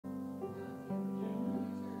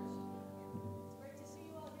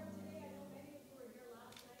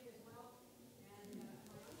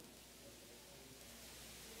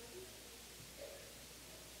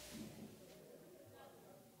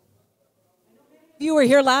You were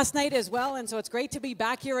here last night as well, and so it's great to be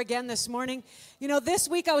back here again this morning. You know, this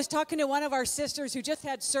week I was talking to one of our sisters who just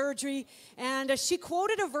had surgery, and she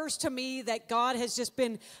quoted a verse to me that God has just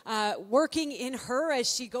been working in her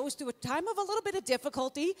as she goes through a time of a little bit of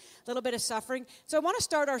difficulty, a little bit of suffering. So I want to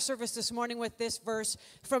start our service this morning with this verse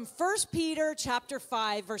from 1 Peter chapter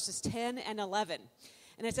 5, verses 10 and 11.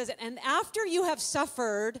 And it says, "And after you have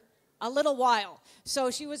suffered a little while." So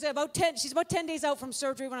she's about 10 days out from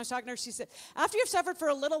surgery when I was talking to her. She said, "After you've suffered for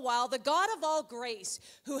a little while, the God of all grace,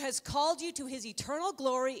 who has called you to his eternal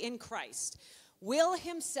glory in Christ, will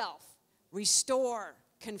himself restore,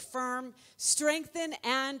 confirm, strengthen,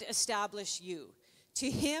 and establish you. To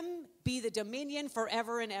him be the dominion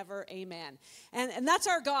forever and ever. Amen." And that's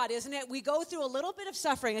our God, isn't it? We go through a little bit of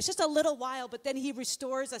suffering. It's just a little while, but then he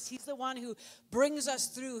restores us. He's the one who brings us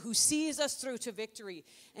through, who sees us through to victory.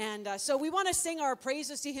 And so we want to sing our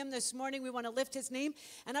praises to him this morning. We want to lift his name.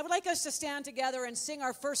 And I would like us to stand together and sing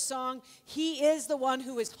our first song, "He is the one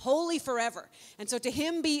who is holy forever." And so to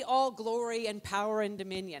him be all glory and power and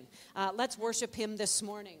dominion. Let's worship him this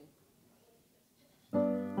morning.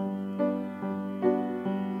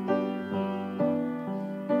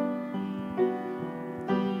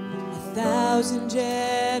 1,000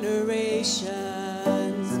 generations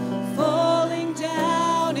falling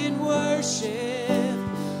down in worship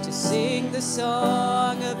to sing the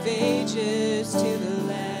song of ages to the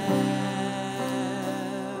Lamb.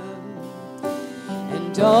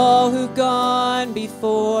 And all who've gone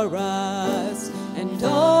before us and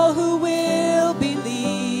all who will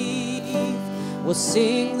believe will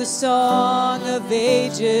sing the song of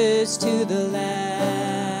ages to the Lamb.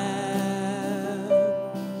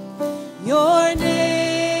 Your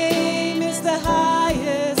name is the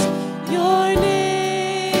highest. Your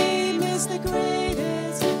name is the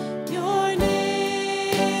greatest. Your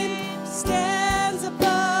name stands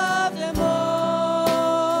above them all.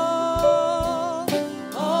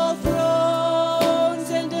 All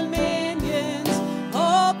thrones and dominions,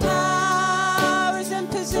 all powers and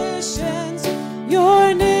positions.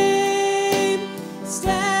 Your name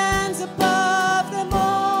stands above them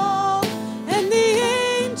all. And the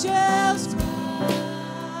angels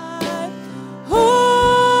cry, holy.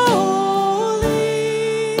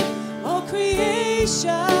 All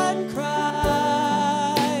creation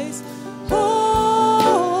cries, holy.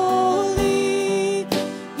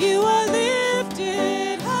 You are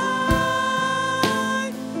lifted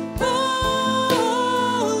high, holy,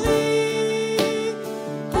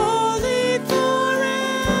 holy forever.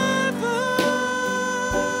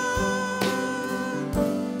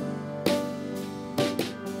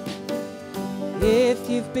 If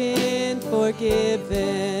you've been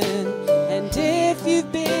forgiven and if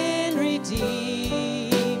you've been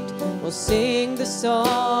redeemed, we'll sing the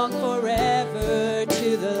song forever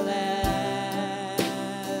to the Lamb.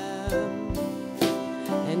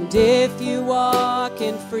 And if you walk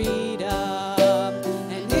in freedom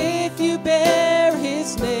and if you bear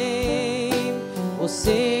his name, we'll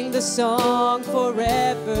sing the song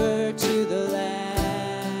forever to the Lamb.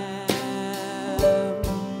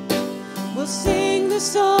 We'll sing the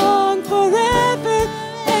song forever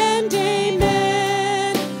and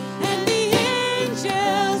amen. And the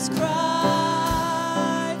angels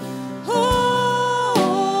cry,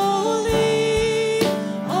 holy.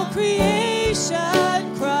 All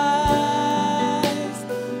creation cries,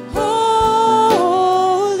 holy.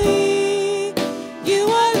 You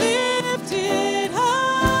are lifted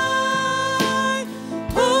high,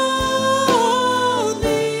 holy,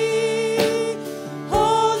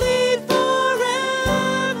 holy forever.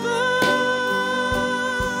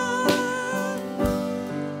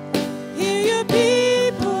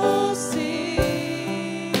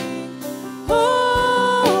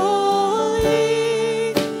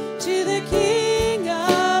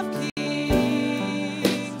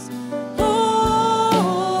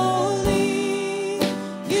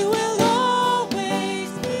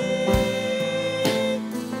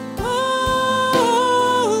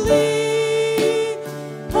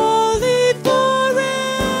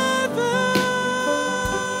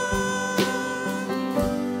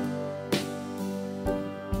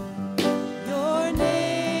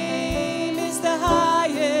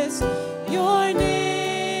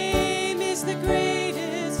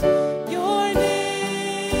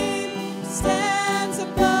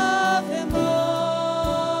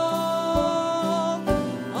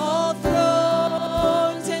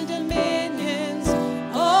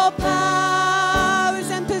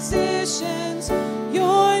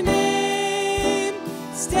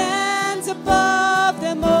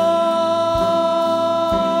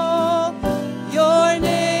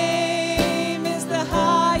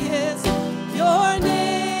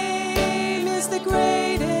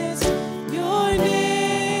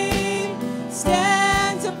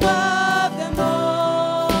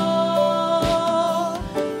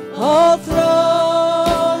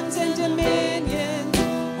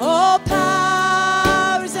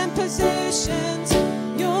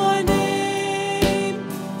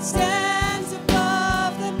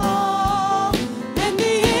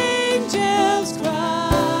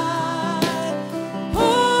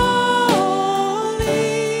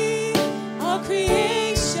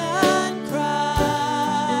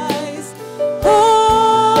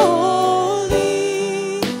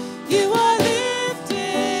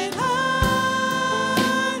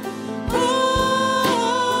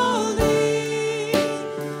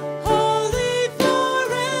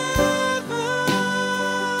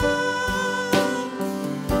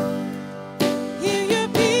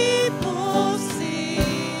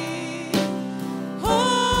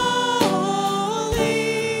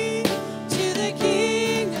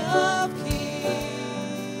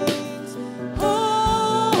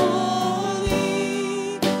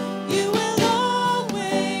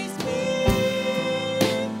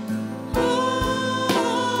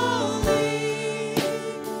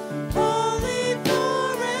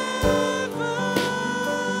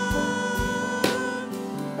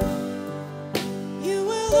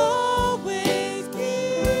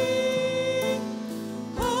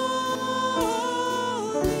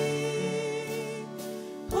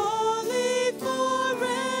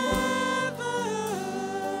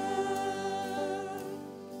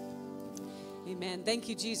 Thank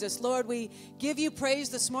you, Jesus. Lord, we give you praise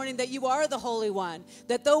this morning that you are the Holy One,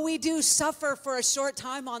 that though we do suffer for a short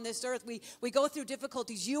time on this earth, we go through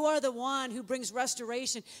difficulties. You are the one who brings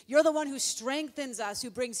restoration. You're the one who strengthens us, who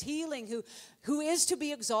brings healing, who is to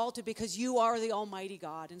be exalted because you are the Almighty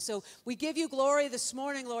God. And so we give you glory this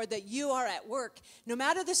morning, Lord, that you are at work. No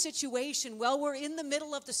matter the situation, while we're in the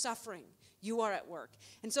middle of the suffering, you are at work.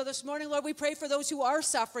 And so this morning, Lord, we pray for those who are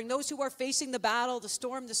suffering, those who are facing the battle, the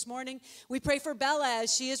storm this morning. We pray for Bella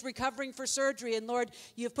as she is recovering for surgery. And Lord,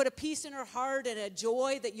 you've put a peace in her heart and a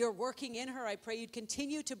joy that you're working in her. I pray you'd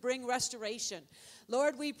continue to bring restoration.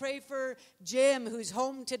 Lord, we pray for Jim, who's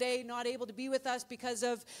home today, not able to be with us because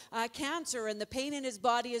of cancer, and the pain in his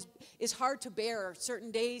body is hard to bear. Certain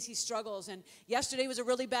days he struggles, and yesterday was a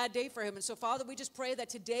really bad day for him. And so, Father, we just pray that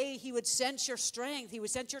today he would sense your strength. He would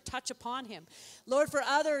sense your touch upon him. Lord, for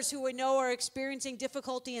others who we know are experiencing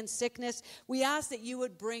difficulty and sickness, we ask that you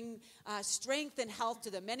would bring strength and health to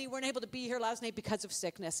them. Many weren't able to be here last night because of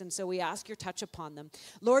sickness, and so we ask your touch upon them.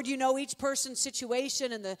 Lord, you know each person's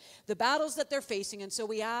situation and the battles that they're facing. And so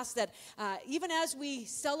we ask that even as we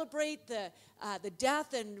celebrate the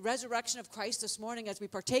death and resurrection of Christ this morning, as we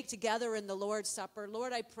partake together in the Lord's Supper,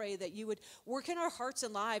 Lord, I pray that you would work in our hearts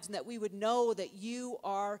and lives, and that we would know that you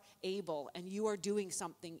are able and you are doing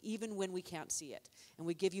something even when we can't see it. And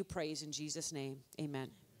we give you praise in Jesus' name. Amen.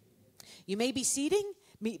 You may be seated.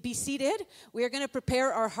 We are going to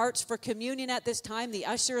prepare our hearts for communion at this time. The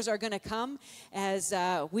ushers are going to come as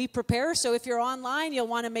we prepare. So if you're online, you'll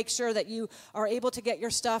want to make sure that you are able to get your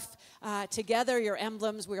stuff together, your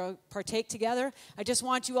emblems. We'll partake together. I just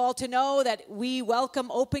want you all to know that we welcome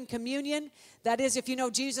open communion. That is, if you know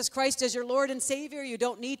Jesus Christ as your Lord and Savior, you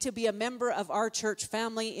don't need to be a member of our church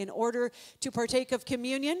family in order to partake of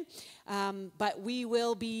communion. But we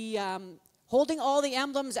will be holding all the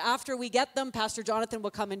emblems after we get them. Pastor Jonathan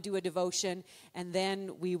will come and do a devotion, and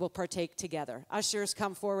then we will partake together. Ushers,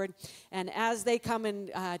 come forward. And as they come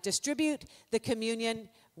and distribute the communion,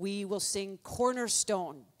 we will sing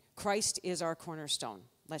Cornerstone. Christ is our cornerstone.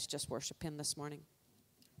 Let's just worship him this morning.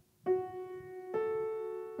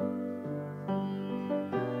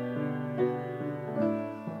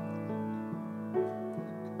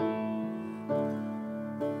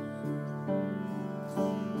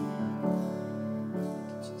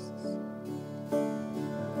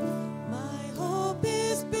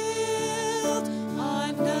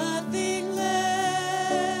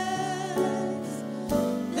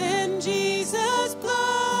 Jesus'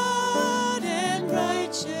 blood and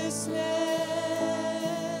righteousness.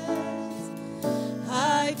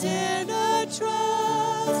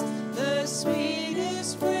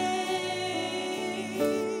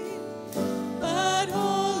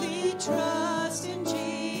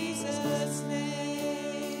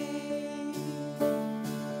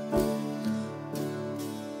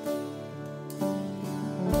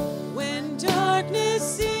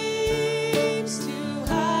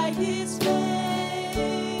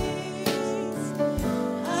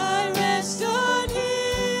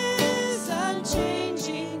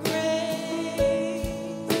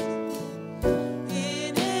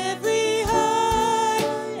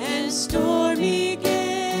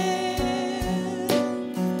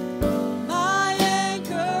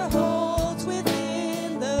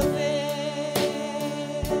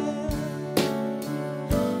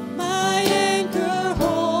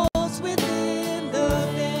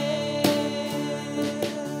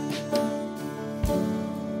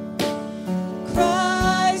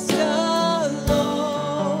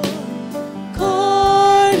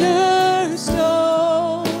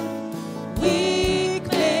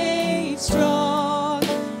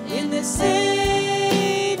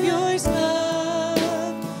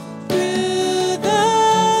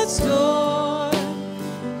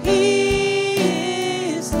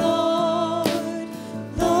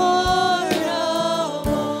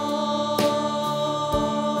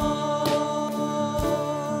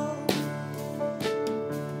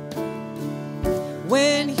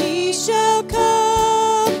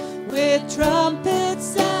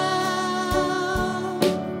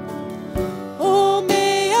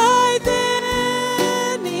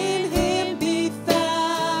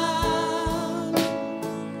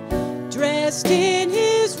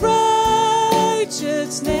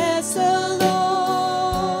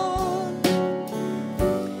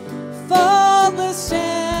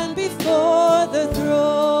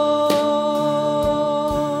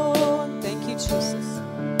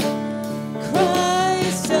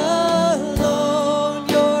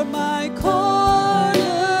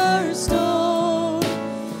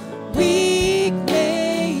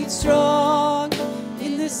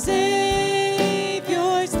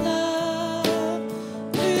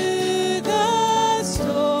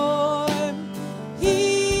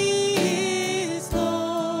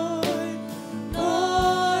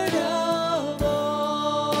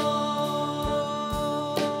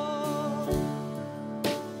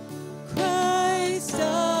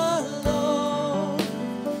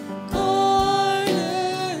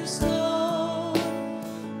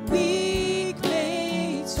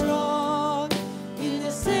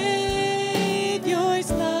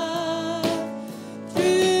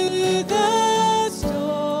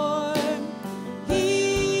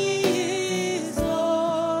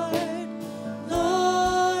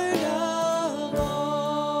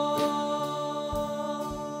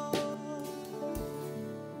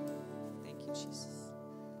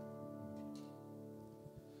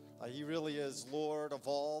 is Lord of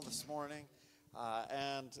all this morning.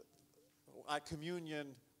 And at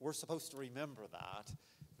communion, we're supposed to remember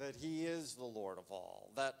that he is the Lord of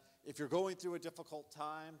all. That if you're going through a difficult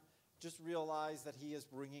time, just realize that he is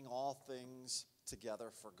bringing all things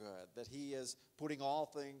together for good. That he is putting all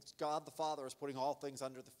things, God the Father is putting all things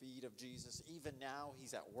under the feet of Jesus. Even now,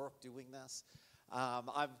 he's at work doing this.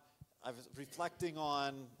 I was reflecting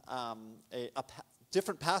on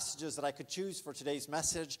different passages that I could choose for today's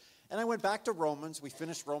message, and I went back to Romans. We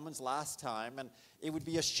finished Romans last time, and it would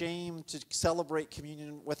be a shame to celebrate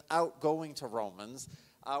communion without going to Romans.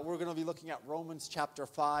 We're going to be looking at Romans chapter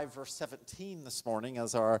 5, verse 17 this morning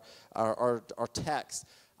as our text.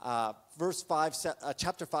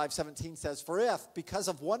 Chapter 5, 17 says, "For if, because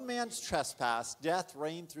of one man's trespass, death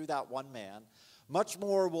reigned through that one man, much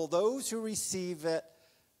more will those who receive the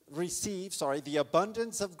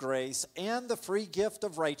abundance of grace and the free gift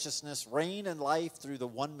of righteousness reign in life through the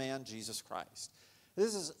one man, Jesus Christ."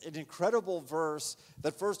 This is an incredible verse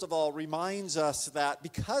that, first of all, reminds us that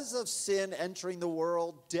because of sin entering the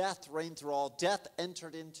world, death reigned through all. Death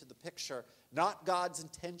entered into the picture, not God's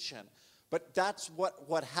intention. But that's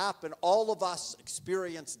what happened. All of us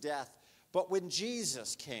experienced death. But when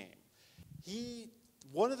Jesus came,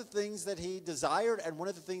 one of the things that he desired and one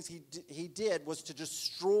of the things he did was to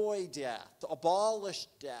destroy death, to abolish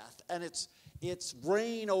death, and its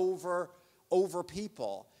reign over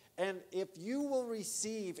people. And if you will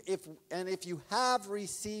receive, if you have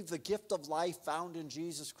received the gift of life found in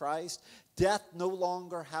Jesus Christ, death no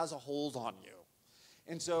longer has a hold on you.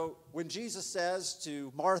 And so when Jesus says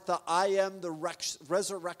to Martha, "I am the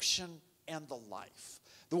resurrection and the life.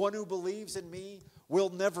 The one who believes in me will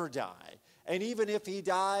never die. And even if he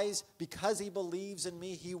dies, because he believes in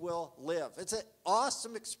me, he will live." It's an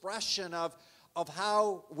awesome expression of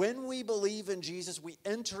how when we believe in Jesus, we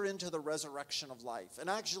enter into the resurrection of life. And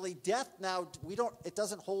actually, death now, it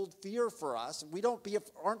doesn't hold fear for us. We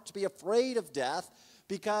aren't to be afraid of death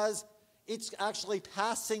because it's actually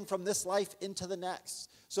passing from this life into the next.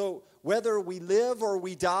 So whether we live or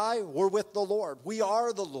we die, we're with the Lord. We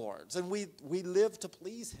are the Lord's, and we live to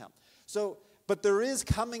please him. But there is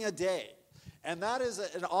coming a day, and that is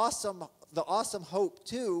the awesome hope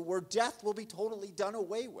too, where death will be totally done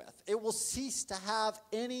away with. It will cease to have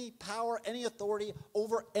any power, any authority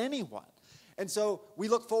over anyone. And so we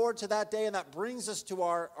look forward to that day, and that brings us to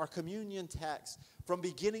our communion text. From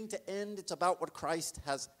beginning to end, it's about what Christ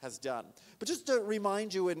has done. But just to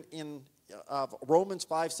remind you in Romans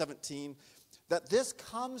 5:17, that this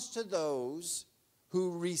comes to those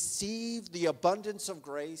who receive the abundance of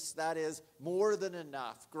grace that is more than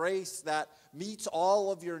enough, grace that meets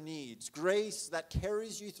all of your needs, grace that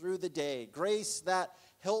carries you through the day, grace that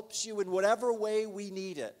helps you in whatever way we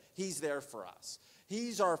need it. He's there for us.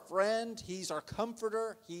 He's our friend. He's our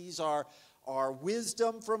comforter. He's our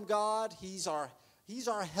wisdom from God. He's our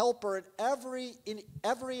helper in every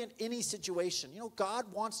and any situation. You know,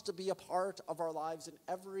 God wants to be a part of our lives in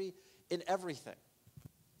everything.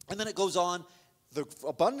 And then it goes on, the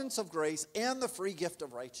abundance of grace and the free gift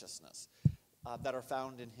of righteousness that are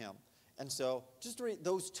found in him. And so just to read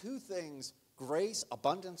those two things, grace,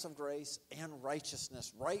 abundance of grace, and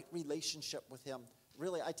righteousness, right relationship with him.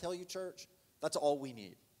 Really, I tell you, church, that's all we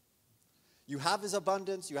need. You have his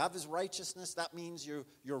abundance, you have his righteousness. That means you're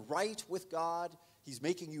right with God. He's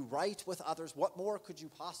making you right with others. What more could you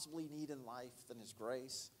possibly need in life than his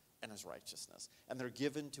grace and his righteousness? And they're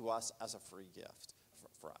given to us as a free gift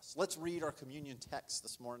for us. Let's read our communion text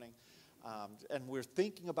this morning. And we're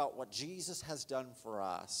thinking about what Jesus has done for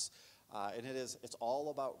us. And it's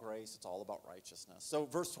all about grace. It's all about righteousness. So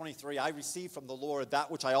verse 23, "I received from the Lord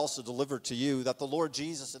that which I also delivered to you, that the Lord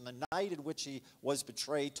Jesus, in the night in which he was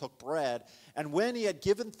betrayed, took bread. And when he had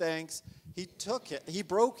given thanks, he took it, he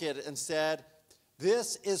broke it and said,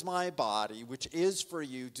 'This is my body, which is for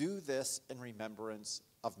you. Do this in remembrance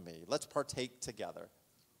of me.'" Let's partake together.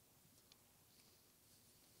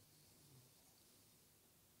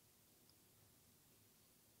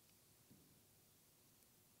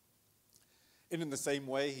 And in the same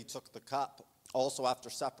way, he took the cup also after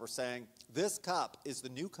supper, saying, "This cup is the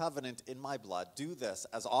new covenant in my blood. Do this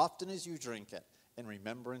as often as you drink it in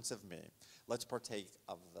remembrance of me." Let's partake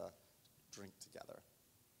of the drink together.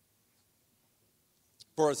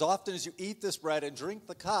 "For as often as you eat this bread and drink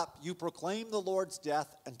the cup, you proclaim the Lord's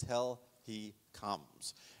death until he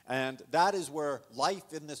comes." And that is where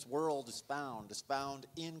life in this world is found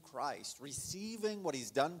in Christ, receiving what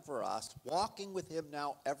he's done for us, walking with him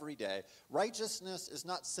now every day. Righteousness is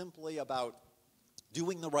not simply about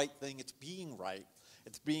doing the right thing, it's being right.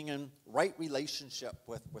 It's being in right relationship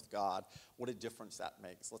with God. What a difference that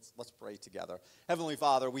makes. Let's pray together. Heavenly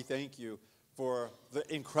Father, we thank you for the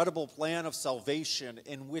incredible plan of salvation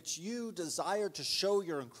in which you desire to show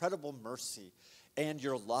your incredible mercy and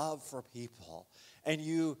your love for people. And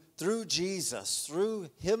you, through Jesus, through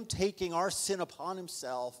him taking our sin upon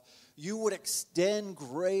himself, you would extend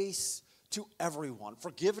grace to everyone,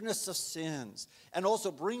 forgiveness of sins, and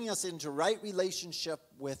also bringing us into right relationship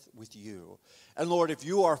with you. And Lord, if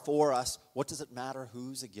you are for us, what does it matter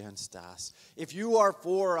who's against us? If you are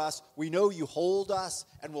for us, we know you hold us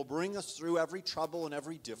and will bring us through every trouble and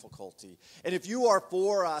every difficulty. And if you are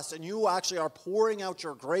for us and you actually are pouring out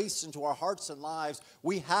your grace into our hearts and lives,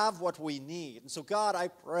 we have what we need. And so God, I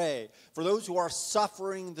pray for those who are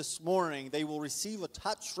suffering this morning, they will receive a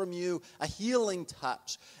touch from you, a healing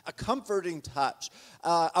touch, a comforting touch,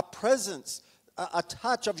 a presence, a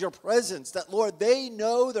touch of your presence, that, Lord, they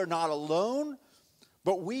know they're not alone,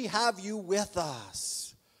 but we have you with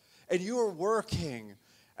us, and you are working.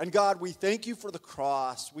 And God, we thank you for the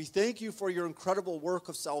cross. We thank you for your incredible work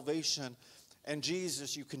of salvation. And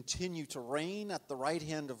Jesus, you continue to reign at the right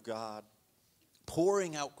hand of God,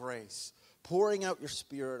 pouring out grace, pouring out your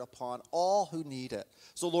Spirit upon all who need it.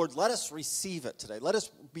 So, Lord, let us receive it today. Let us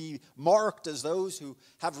be marked as those who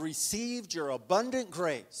have received your abundant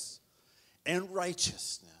grace and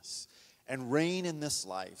righteousness and reign in this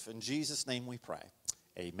life. In Jesus' name we pray.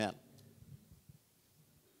 Amen.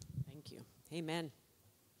 Thank you. Amen.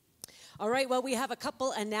 All right, well, we have a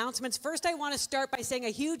couple announcements. First, I want to start by saying a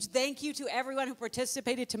huge thank you to everyone who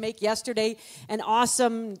participated to make yesterday an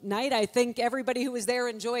awesome night. I think everybody who was there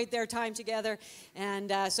enjoyed their time together.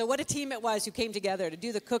 And so what a team it was who came together to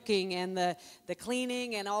do the cooking and the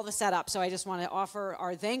cleaning and all the setup. So I just want to offer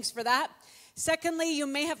our thanks for that. Secondly, you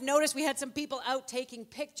may have noticed we had some people out taking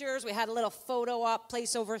pictures. We had a little photo op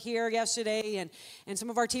place over here yesterday, and some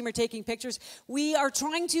of our team are taking pictures. We are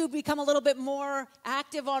trying to become a little bit more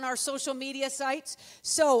active on our social media sites.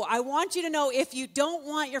 So I want you to know, if you don't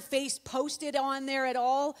want your face posted on there at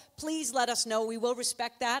all, please let us know. We will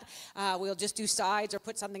respect that. We'll just do sides or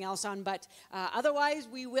put something else on. But otherwise,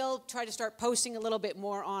 we will try to start posting a little bit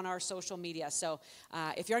more on our social media. So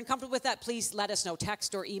if you're uncomfortable with that, please let us know.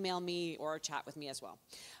 Text or email me or chat with me as well.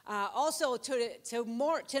 Also,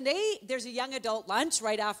 today there's a young adult lunch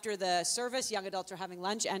right after the service. Young adults are having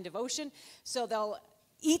lunch and devotion, so they'll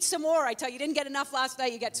eat some more. I tell you, you didn't get enough last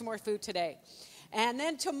night, you get some more food today. And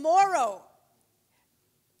then tomorrow,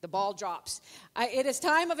 the ball drops. It is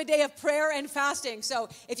time of a day of prayer and fasting. So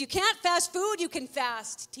if you can't fast food, you can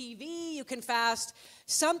fast TV, you can fast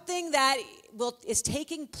something that is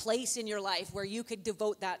taking place in your life where you could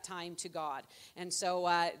devote that time to God. And so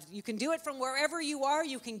you can do it from wherever you are.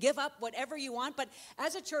 You can give up whatever you want. But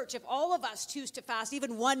as a church, if all of us choose to fast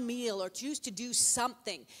even one meal or choose to do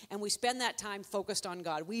something, and we spend that time focused on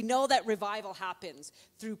God, we know that revival happens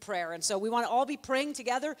through prayer. And so we want to all be praying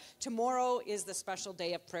together. Tomorrow is the special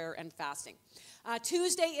day of prayer and fasting.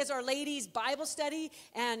 Tuesday is our ladies' Bible study,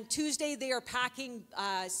 and Tuesday they are packing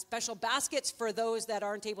special baskets for those that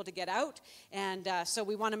aren't able to get out, and so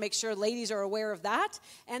we want to make sure ladies are aware of that.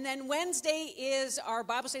 And then Wednesday is our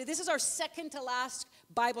Bible study. This is our second to last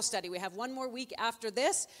Bible study. We have one more week after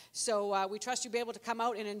this, so we trust you'll be able to come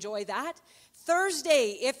out and enjoy that.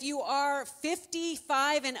 Thursday, if you are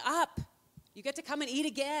 55 and up, you get to come and eat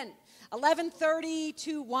again. 11:30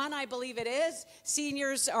 to 1, I believe it is.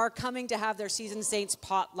 Seniors are coming to have their Seasoned Saints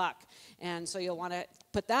potluck, and so you'll want to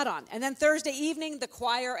put that on. And then Thursday evening, the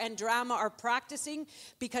choir and drama are practicing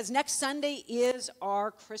because next Sunday is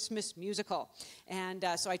our Christmas musical. And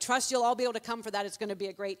so I trust you'll all be able to come for that. It's going to be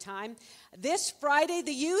a great time. This Friday,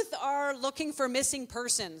 the youth are looking for missing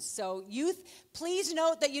persons. So youth, please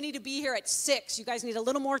note that you need to be here at 6. You guys need a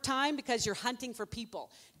little more time because you're hunting for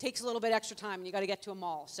people. It takes a little bit extra time, and you got to get to them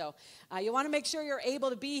all. So you want to make sure you're able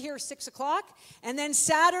to be here 6 o'clock. And then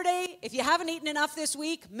Saturday, if you haven't eaten enough this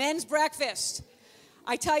week, men's breakfast.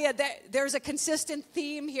 I tell you, there's a consistent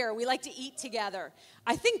theme here. We like to eat together.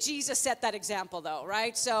 I think Jesus set that example, though,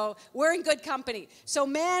 right? So we're in good company. So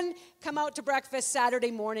men, come out to breakfast Saturday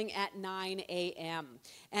morning at 9 a.m.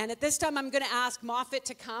 And at this time, I'm going to ask Moffat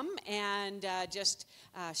to come and just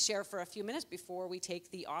share for a few minutes before we take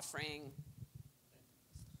the offering.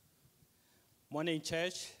 Morning,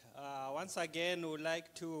 church. Once again, we would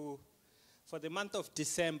like to, for the month of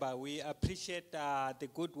December, we appreciate the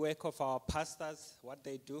good work of our pastors, what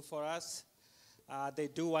they do for us. They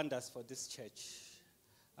do wonders for this church.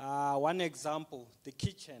 One example, the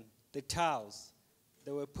kitchen, the tiles,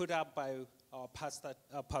 they were put up by our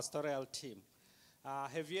pastoral team.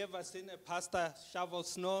 Have you ever seen a pastor shovel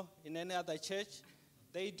snow in any other church?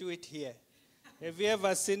 They do it here. Have you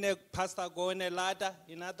ever seen a pastor go on a ladder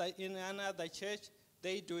in another church?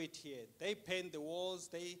 They do it here. They paint the walls,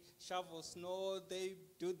 they shovel snow, they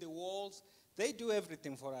do the walls. They do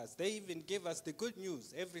everything for us. They even give us the good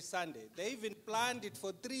news every Sunday. They even planned it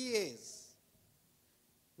for 3 years.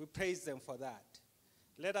 We praise them for that.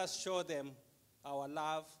 Let us show them our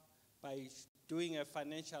love by doing a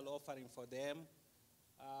financial offering for them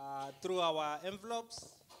through our envelopes.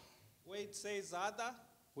 Where it says other,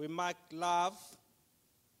 we mark love,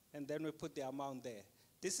 and then we put the amount there.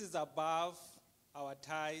 This is above our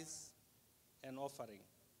tithes and offering.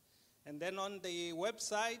 And then on the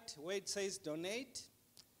website where it says donate,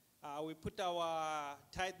 we put our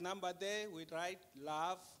tithe number there, we write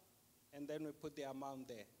love, and then we put the amount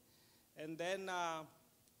there. And then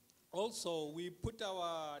also we put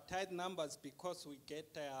our tithe numbers because we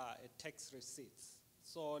get a tax receipts.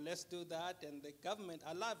 So let's do that. And the government,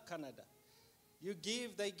 I love Canada. You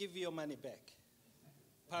give, they give you your money back,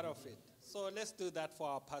 part of it. So let's do that for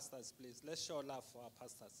our pastors, please. Let's show love for our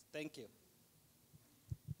pastors. Thank you.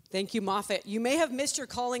 Thank you, Moffat. You may have missed your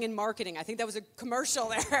calling in marketing. I think that was a commercial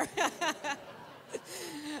there.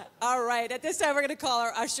 All right. At this time, we're going to call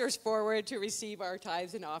our ushers forward to receive our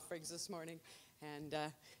tithes and offerings this morning. And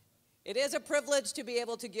it is a privilege to be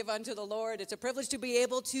able to give unto the Lord. It's a privilege to be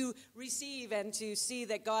able to receive and to see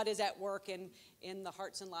that God is at work in the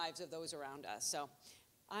hearts and lives of those around us. So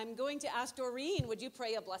I'm going to ask Doreen, would you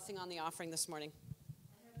pray a blessing on the offering this morning?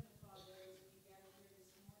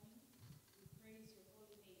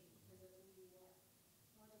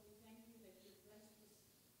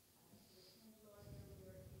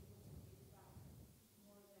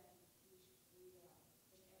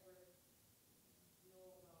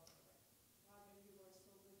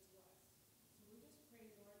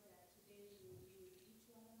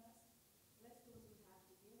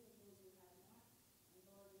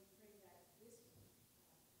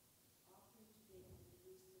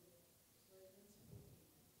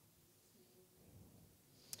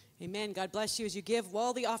 Amen. God bless you as you give.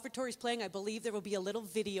 While the offertory is playing, I believe there will be a little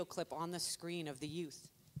video clip on the screen of the youth.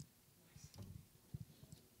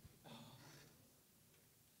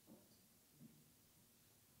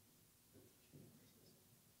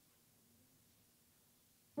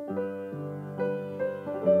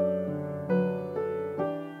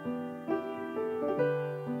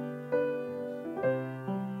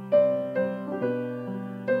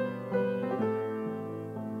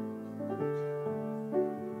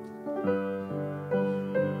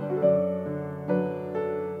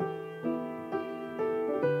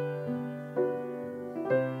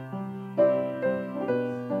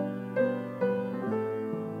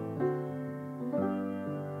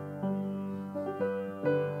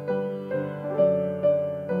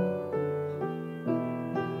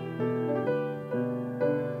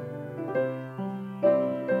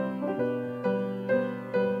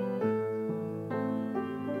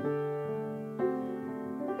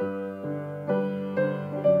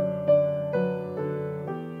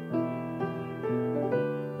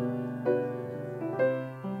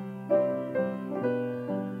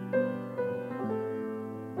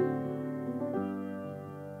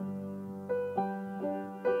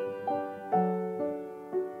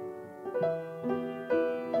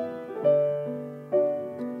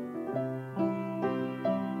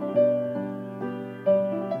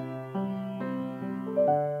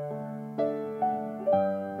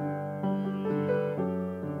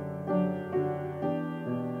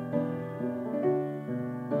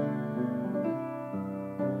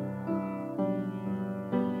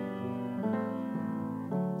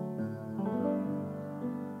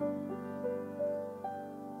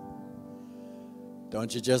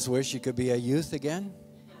 Don't you just wish you could be a youth again?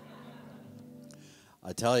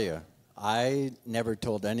 I tell you, I never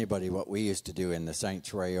told anybody what we used to do in the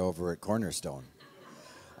sanctuary over at Cornerstone.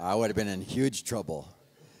 I would have been in huge trouble.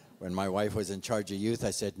 When my wife was in charge of youth,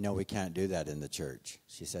 I said, no, we can't do that in the church.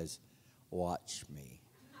 She says, watch me.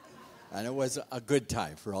 And it was a good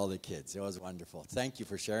time for all the kids. It was wonderful. Thank you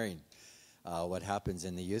for sharing what happens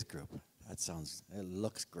in the youth group. It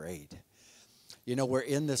looks great. You know, we're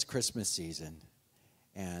in this Christmas season.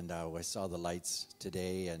 And we saw the lights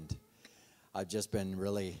today, and I've just been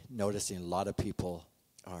really noticing a lot of people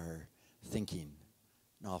are thinking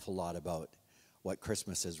an awful lot about what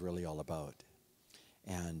Christmas is really all about.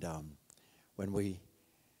 And when we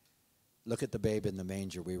look at the babe in the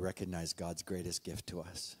manger, we recognize God's greatest gift to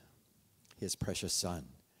us, his precious son.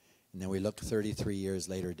 And then we look 33 years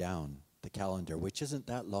later down the calendar, which isn't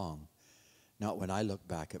that long. Not when I look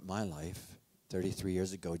back at my life. 33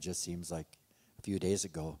 years ago just seems like a few days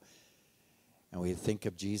ago, and we think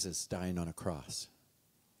of Jesus dying on a cross,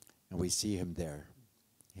 and we see him there.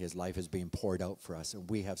 His life is being poured out for us, and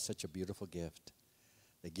we have such a beautiful gift.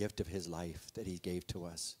 the gift of his life that he gave to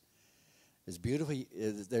us. There's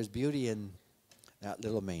beauty in that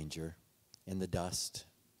little manger, in the dust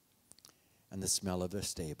and the smell of the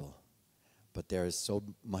stable. But there is so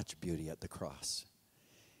much beauty at the cross.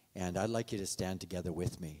 And I'd like you to stand together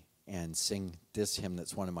with me and sing this hymn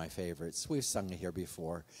that's one of my favorites. We've sung it here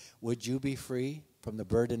before. Would you be free from the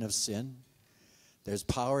burden of sin? There's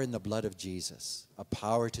power in the blood of Jesus, a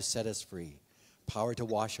power to set us free, power to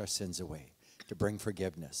wash our sins away, to bring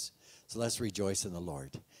forgiveness. So let's rejoice in the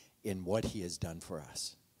Lord, in what he has done for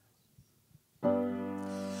us.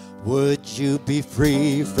 Would you be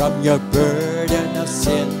free from your burden of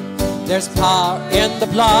sin? There's power in the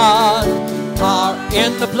blood, power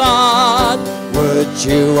in the blood. Would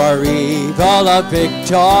you or evil a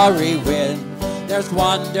victory win? There's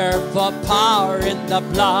wonderful power in the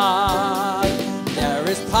blood. There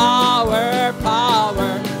is power,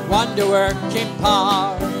 power, wonder-working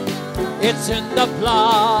power. It's in the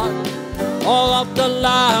blood, all of the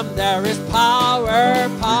Lamb. There is power,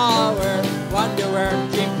 power,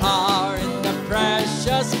 wonder-working power in the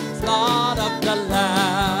precious blood of the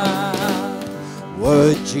Lamb.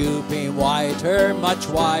 Would you be whiter, much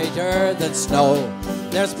whiter than snow?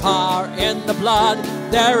 There's power in the blood,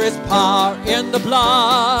 there is power in the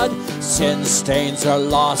blood. Sin stains are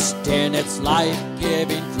lost in its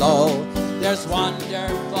life-giving flow. There's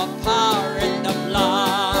wonderful power in the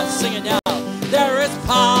blood. Sing it now. There is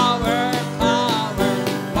power, power,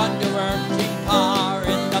 wonder-working power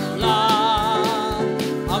in the blood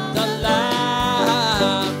of the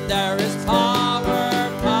Lamb. There is power,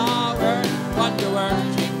 power,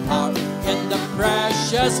 wonder-working power in the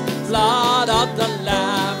precious blood of the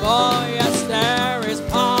Lamb. Oh yes, there is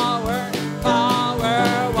power,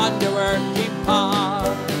 power, wonder-working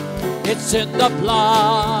power. It's in the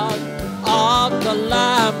blood of the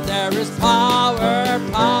Lamb. There is power,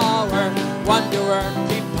 power,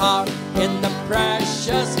 wonder-working power in the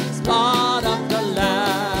precious blood of the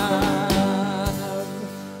Lamb.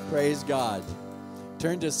 Praise God.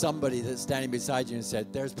 Turn to somebody that's standing beside you and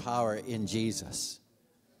said, there's power in Jesus.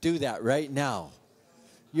 Do that right now.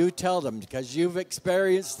 You tell them, because you've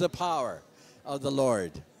experienced the power of the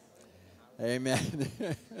Lord. Amen.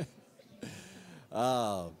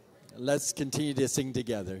 Let's continue to sing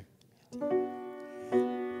together.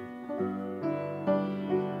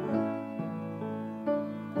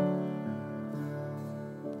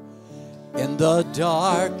 In the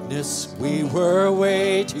darkness we were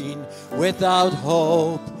waiting, without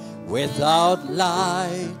hope, without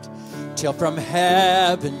light, till from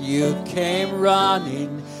heaven you came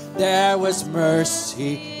running. There was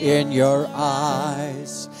mercy in your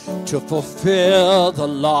eyes to fulfill the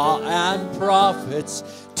law and prophets.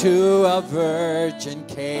 To a virgin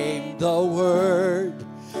came the word,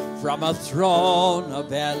 from a throne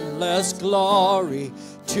of endless glory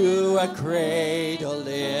to a cradle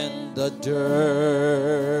in the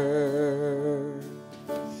dirt.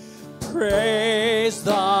 Praise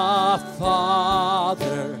the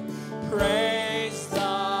Father, praise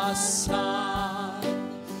the Son,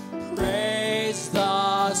 praise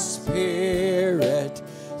the Spirit,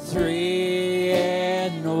 three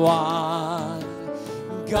in one.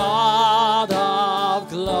 God of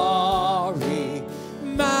glory,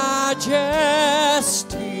 majesty,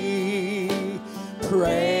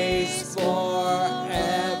 praise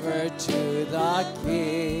forever to the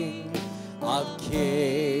King of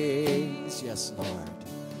kings. Yes, Lord.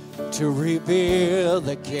 To reveal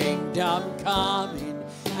the kingdom coming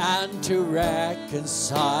and to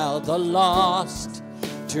reconcile the lost,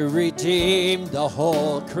 to redeem the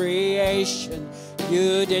whole creation.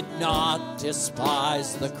 You did not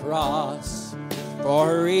despise the cross,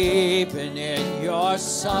 for even in your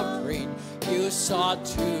suffering you saw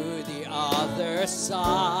to the other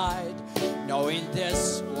side. Knowing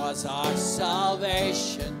this was our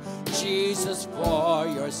salvation, Jesus, for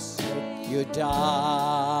your sake you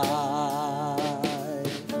died.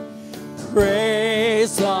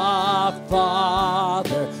 Praise the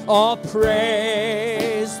Father, oh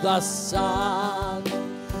praise the Son,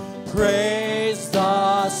 praise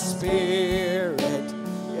the Spirit.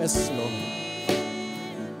 Yes, Lord.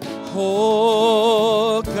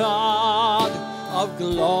 Oh God of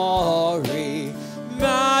glory,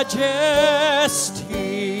 majesty,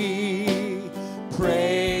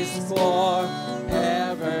 praise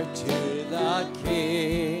forever to the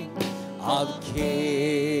King of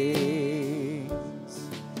kings.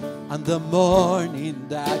 On the morning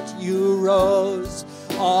that you rose,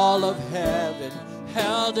 all of heaven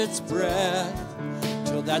held its breath,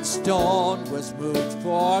 till that stone was moved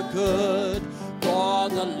for good, for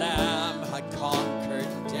the Lamb had conquered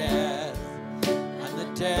death. And the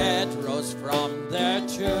dead rose from their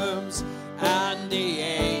tombs, and the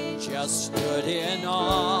angels stood in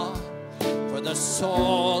awe, for the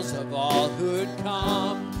souls of all who'd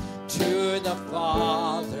come to the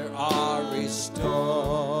Father are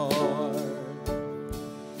restored.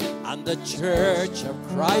 And the church of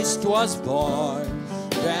Christ was born,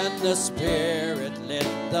 then the Spirit lit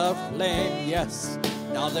the flame. Yes,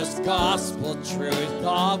 now this gospel truth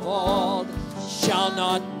of old shall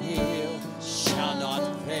not kneel, shall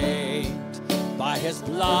not faint. By his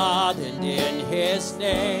blood and in his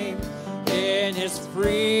name, in his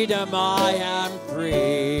freedom I am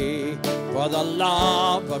free. For the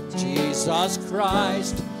love of Jesus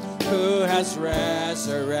Christ, who has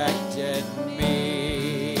resurrected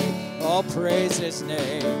me. Oh, praise his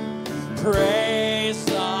name. Praise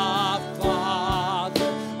the Father.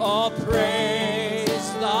 Oh,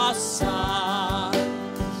 praise the Son.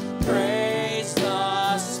 Praise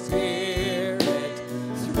the Spirit,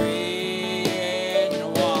 three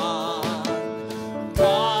in one.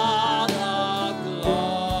 God of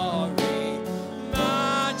glory,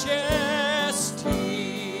 majesty,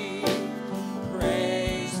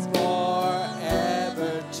 praise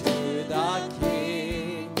forever to the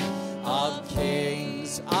King of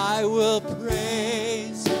Kings. I will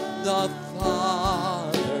praise the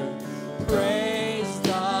Father, praise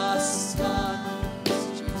the Son,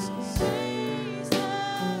 Jesus,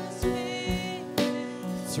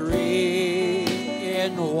 three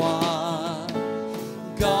in one.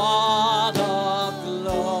 God of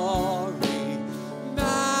glory,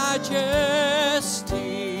 majesty,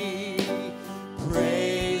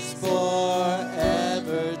 praise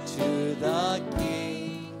forever to the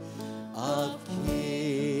King of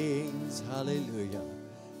Kings. Hallelujah.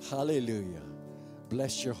 Hallelujah.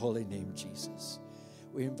 Bless your holy name, Jesus.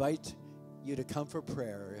 We invite you to come for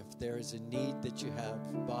prayer if there is a need that you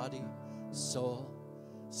have, body, soul,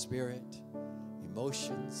 spirit,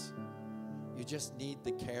 emotions. You just need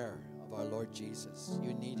the care of our Lord Jesus.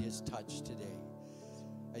 You need his touch today.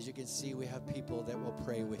 As you can see, we have people that will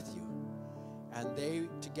pray with you. And they,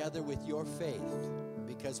 together with your faith,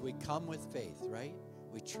 because we come with faith, right?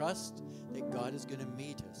 We trust that God is going to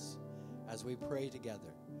meet us as we pray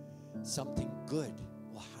together. Something good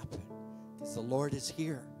will happen because the Lord is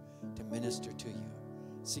here to minister to you.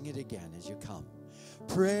 Sing it again as you come.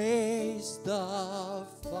 Praise the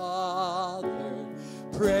Father,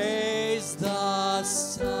 praise the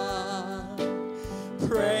Son,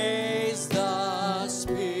 praise the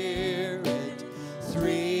Spirit,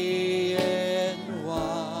 three in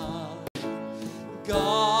one.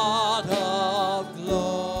 God of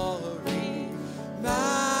glory,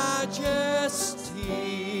 majesty,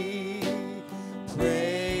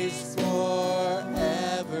 praise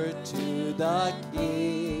forever to the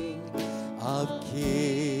King of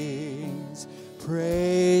Kings.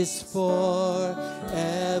 Praise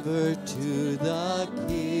forever to the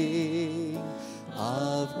King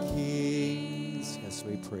of Kings. Yes,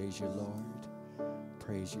 we praise you, Lord.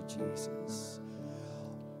 Praise you, Jesus.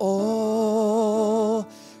 Oh,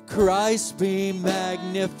 Christ be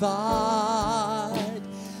magnified.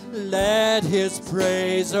 Let his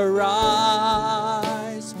praise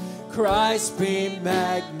arise. Christ be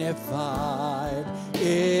magnified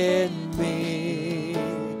in me.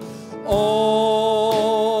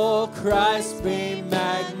 Oh, Christ be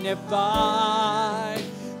magnified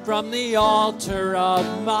from the altar of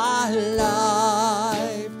my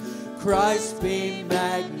life. Christ be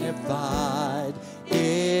magnified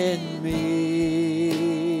in me.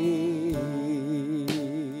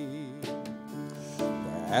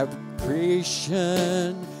 Every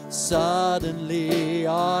creation suddenly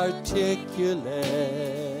articulate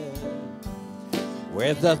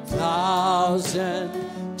with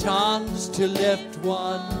 1,000 tongues to lift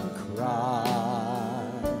one cry.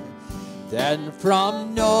 Then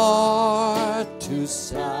from north to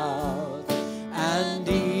south and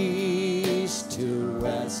east to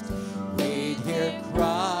west, we'd hear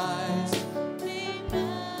cries.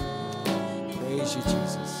 Praise you,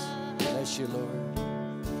 Jesus. Bless you, Lord.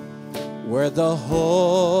 Where the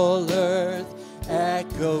whole earth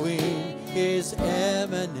echoing his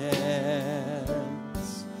eminence,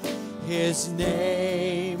 his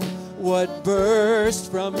name would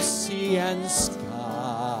burst from sea and sky.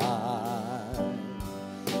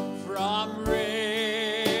 From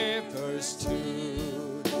rivers to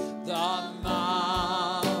the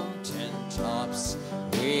mountain tops,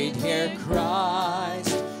 we'd hear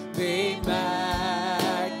Christ be magnified.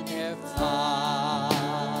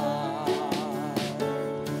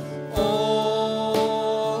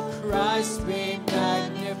 Oh, Christ be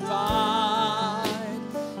magnified.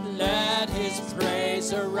 Let his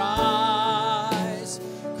praise arise.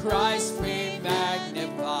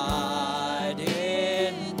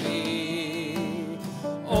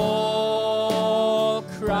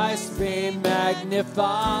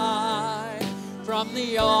 magnified from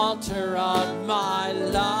the altar of my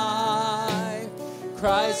life.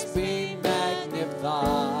 Christ be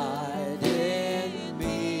magnified in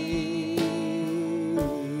me.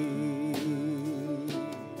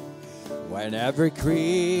 When every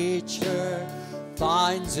creature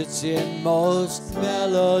finds its inmost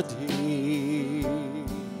melody,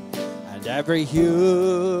 and every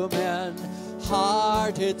human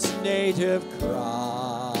heart its native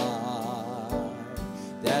cry,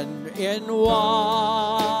 then in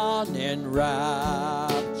one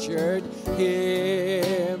enraptured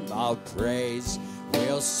hymn of praise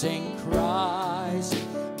we'll sing, Christ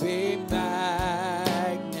be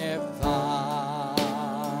magnified.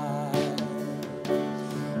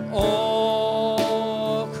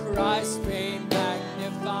 Oh, Christ be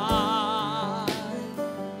magnified.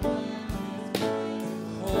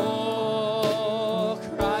 Oh,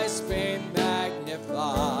 Christ be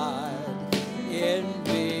magnified in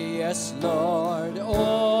me, yes, Lord.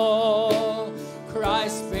 Oh,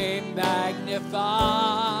 Christ be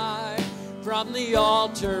magnified from the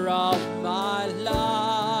altar of my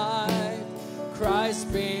life.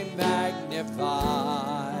 Christ be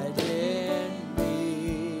magnified in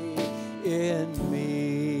me.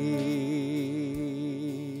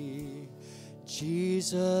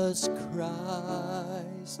 Jesus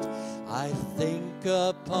Christ, I think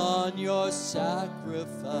upon your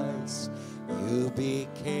sacrifice. You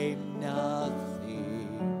became nothing,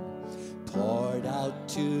 poured out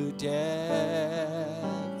to death.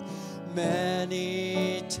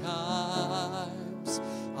 Many times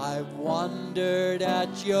I've wondered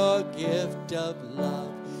at your gift of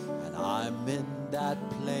love, and I'm in that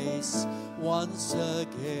place once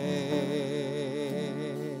again.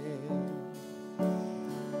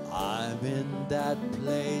 I'm in that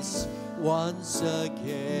place once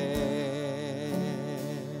again.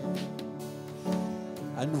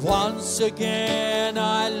 And once again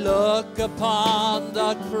I look upon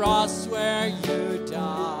the cross where you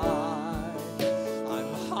died.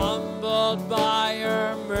 I'm humbled by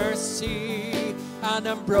your mercy, and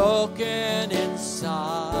I'm broken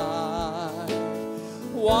inside.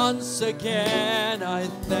 Once again I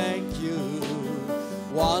thank you.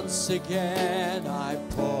 Once again I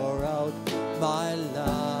pour out my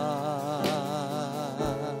life.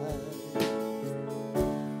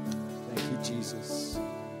 Thank you, Jesus.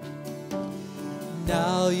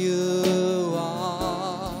 Now you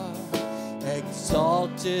are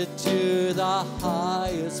exalted to the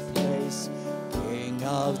highest place, King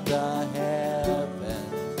of the heaven,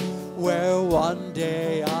 where one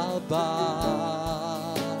day I'll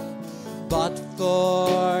bow. But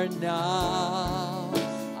for now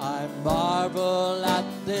I marvel at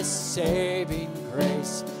this saving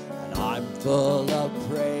grace, and I'm full of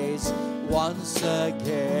praise once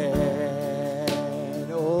again.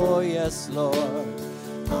 Oh yes, Lord,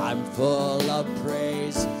 I'm full of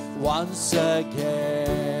praise once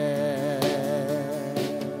again.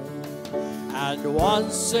 And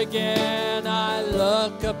once again I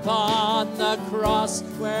look upon the cross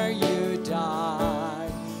where you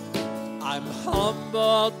died. I'm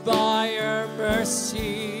humbled by your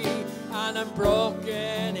mercy, and I'm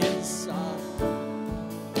broken inside.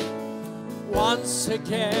 Once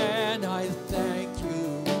again I thank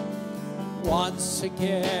you. Once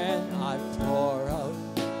again I pour out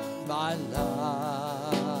my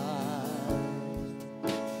life.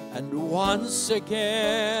 And once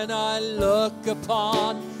again I look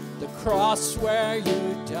upon the cross where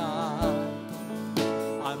you died.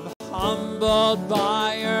 I'm humbled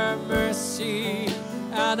by your mercy,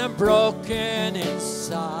 and I'm broken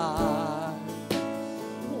inside.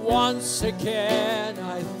 Once again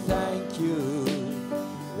I thank you.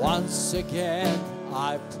 Once again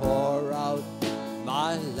I pour out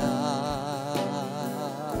my life.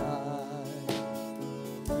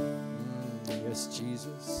 Yes,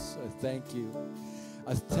 Jesus, I thank you.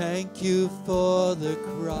 I thank you for the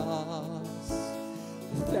cross.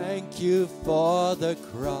 Thank you for the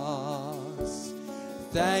cross.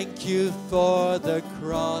 Thank you for the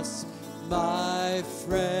cross, my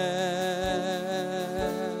friend.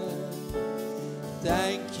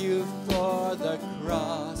 Thank you for the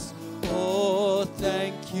cross. Oh,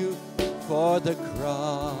 thank you for the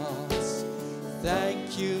cross.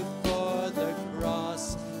 Thank you for the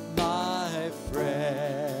cross, my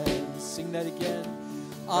friend. Sing that again.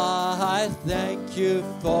 I thank you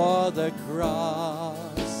for the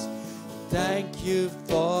cross. Thank you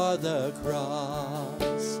for the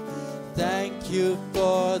cross. Thank you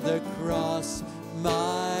for the cross,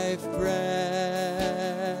 my friend.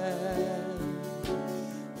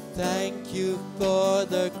 Thank you for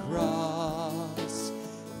the cross.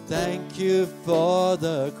 Thank you for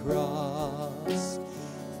the cross.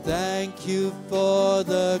 Thank you for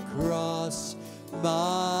the cross,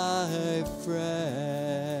 my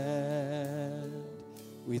friend.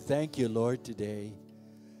 We thank you, Lord, today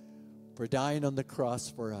for dying on the cross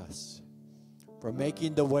for us, for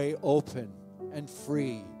making the way open and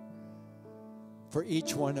free for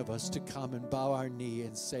each one of us to come and bow our knee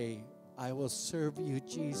and say, I will serve you,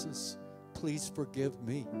 Jesus. Please forgive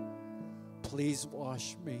me. Please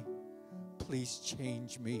wash me. Please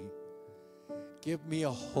change me. Give me a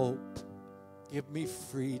hope. Give me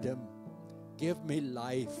freedom. Give me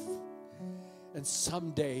life. And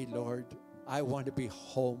someday, Lord, I want to be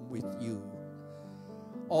home with you.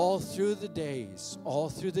 All through the days, all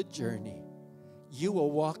through the journey, you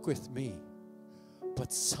will walk with me.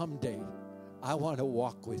 But someday, I want to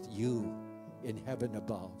walk with you in heaven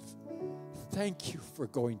above. Thank you for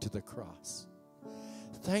going to the cross.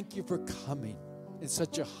 Thank you for coming in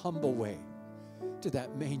such a humble way to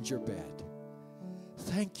that manger bed.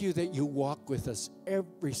 Thank you that you walk with us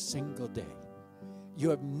every single day.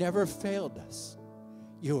 You have never failed us.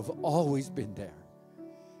 You have always been there.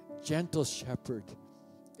 Gentle shepherd,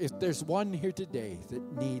 if there's one here today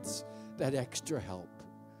that needs that extra help,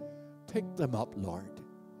 pick them up, Lord.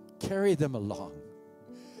 Carry them along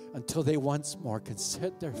until they once more can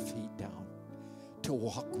set their feet down to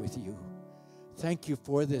walk with you. Thank you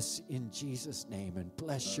for this in Jesus' name, and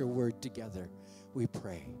bless your word together, we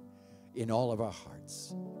pray, in all of our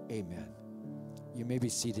hearts. Amen. You may be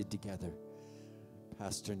seated together.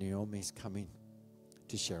 Pastor Naomi's coming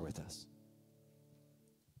to share with us.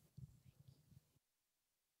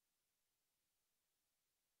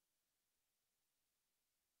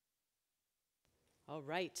 All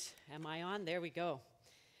right, am I on? There we go.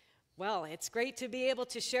 Well, it's great to be able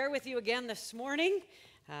to share with you again this morning.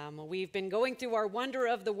 We've been going through our Wonder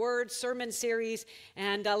of the Word sermon series,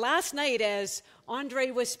 and last night as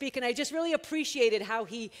Andre was speaking, I just really appreciated how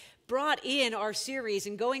he brought in our series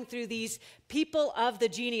and going through these people of the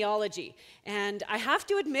genealogy. And I have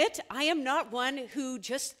to admit, I am not one who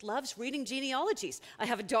just loves reading genealogies. I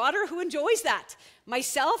have a daughter who enjoys that.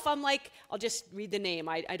 Myself, I'm like, I'll just read the name.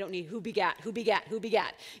 I don't need who begat.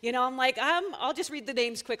 You know, I'm like, I'll just read the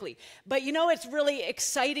names quickly. But you know what's really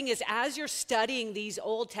exciting is as you're studying these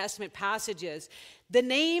Old Testament passages, the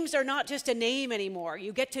names are not just a name anymore.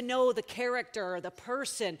 You get to know the character, the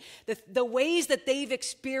person, the ways that they've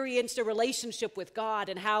experienced a relationship with God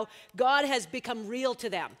and how God has become real to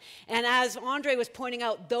them. And as Andre was pointing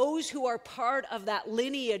out, those who are part of that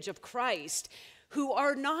lineage of Christ, who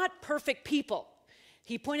are not perfect people.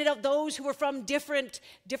 He pointed out those who are from different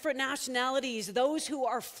nationalities, those who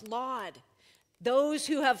are flawed, those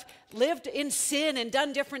who have lived in sin and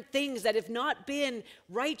done different things that have not been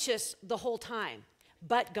righteous the whole time.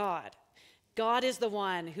 But God. God is the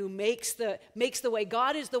one who makes the way.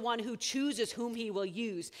 God is the one who chooses whom he will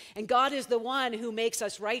use. And God is the one who makes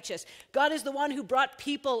us righteous. God is the one who brought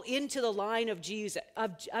people into the line of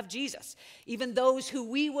Jesus, even those who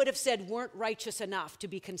we would have said weren't righteous enough to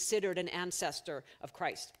be considered an ancestor of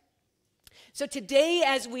Christ. So today,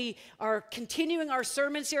 as we are continuing our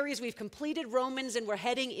sermon series, we've completed Romans and we're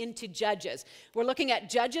heading into Judges. We're looking at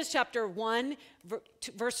Judges chapter 1,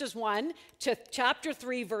 verses 1 to chapter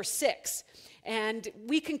 3, verse 6. And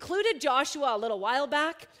we concluded Joshua a little while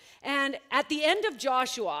back. And at the end of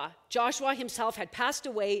Joshua himself had passed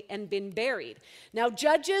away and been buried. Now,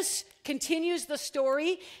 Judges continues the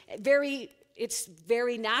story It's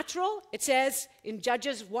very natural. It says in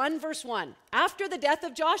Judges 1, verse 1, after the death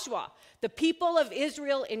of Joshua, the people of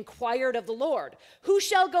Israel inquired of the Lord, who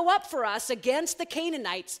shall go up for us against the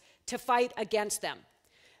Canaanites to fight against them?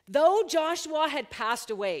 Though Joshua had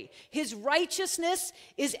passed away, his righteousness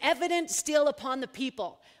is evident still upon the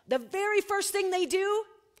people. The very first thing they do,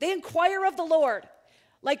 they inquire of the Lord.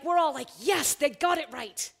 Like we're all like, yes, they got it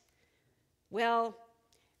right. Well,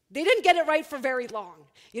 they didn't get it right for very long.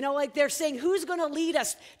 You know, like they're saying, who's going to lead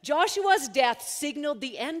us? Joshua's death signaled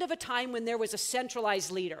the end of a time when there was a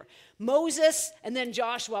centralized leader. Moses and then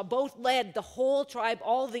Joshua both led the whole tribe,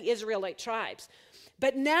 all the Israelite tribes.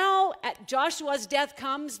 But now, at Joshua's death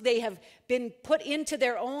comes, they have been put into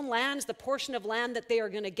their own lands, the portion of land that they are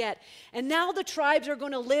going to get. And now the tribes are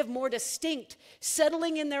going to live more distinct,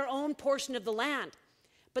 settling in their own portion of the land.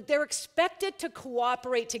 But they're expected to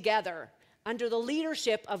cooperate together under the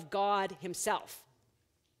leadership of God himself.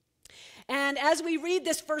 And as we read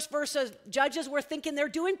this first verse of Judges, we're thinking they're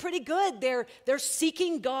doing pretty good. They're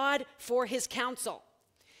seeking God for his counsel.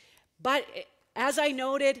 But as I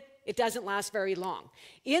noted, it doesn't last very long.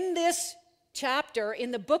 In this chapter,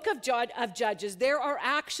 in the book of Judges, there are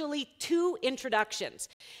actually two introductions.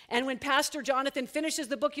 And when Pastor Jonathan finishes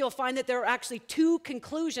the book, you'll find that there are actually 2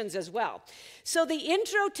 conclusions as well. So the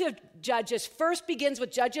intro to Judges first begins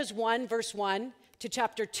with Judges 1, verse 1 to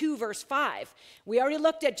chapter 2, verse 5. We already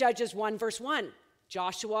looked at Judges 1, verse 1.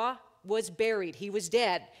 Joshua was buried. He was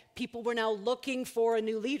dead. People were now looking for a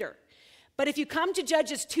new leader. But if you come to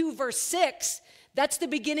Judges 2, verse 6, that's the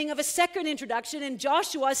beginning of a second introduction, and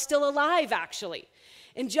Joshua is still alive, actually.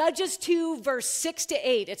 In Judges 2, verse 6 to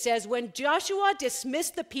 8, it says, when Joshua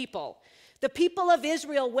dismissed the people of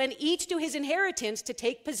Israel went each to his inheritance to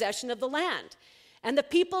take possession of the land. And the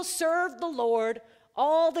people served the Lord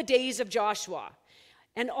all the days of Joshua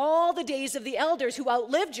and all the days of the elders who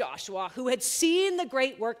outlived Joshua, who had seen the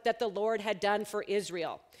great work that the Lord had done for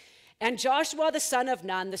Israel. And Joshua, the son of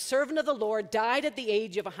Nun, the servant of the Lord, died at the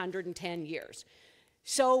age of 110 years.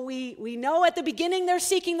 So we know at the beginning they're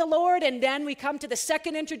seeking the Lord, and then we come to the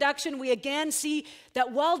second introduction. We again see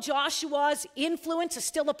that while Joshua's influence is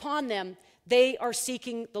still upon them, they are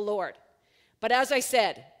seeking the Lord. But as I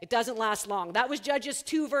said, it doesn't last long. That was Judges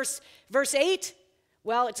 2, verse 8.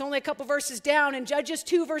 Well, it's only a couple verses down. In Judges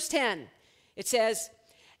 2, verse 10, it says,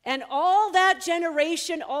 and all that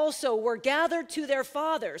generation also were gathered to their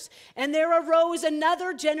fathers, and there arose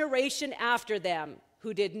another generation after them,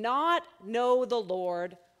 who did not know the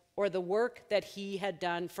Lord or the work that he had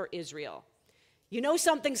done for Israel. You know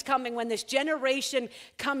something's coming when this generation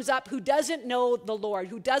comes up who doesn't know the Lord,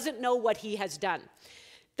 who doesn't know what he has done.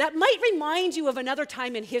 That might remind you of another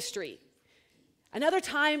time in history, another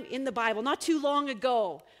time in the Bible, not too long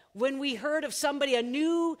ago, when we heard of somebody, a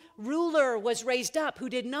new ruler was raised up who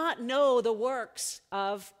did not know the works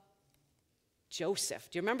of Joseph.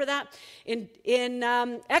 Do you remember that? In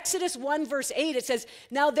Exodus 1, verse 8, it says,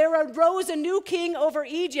 now there arose a new king over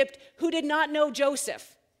Egypt who did not know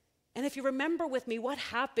Joseph. And if you remember with me, what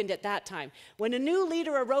happened at that time? When a new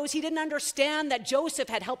leader arose, he didn't understand that Joseph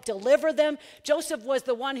had helped deliver them. Joseph was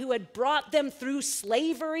the one who had brought them through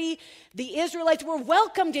slavery. The Israelites were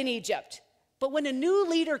welcomed in Egypt. But when a new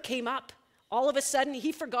leader came up, all of a sudden,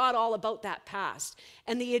 he forgot all about that past.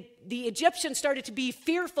 And the Egyptians started to be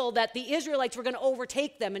fearful that the Israelites were going to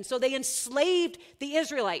overtake them. And so they enslaved the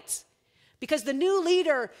Israelites because the new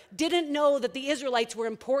leader didn't know that the Israelites were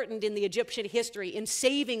important in the Egyptian history in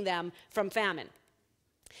saving them from famine.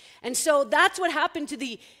 And so that's what happened to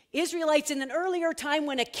the Israelites in an earlier time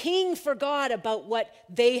when a king forgot about what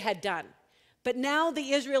they had done. But now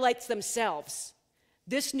the Israelites themselves,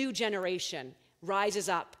 this new generation, rises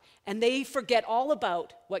up. And they forget all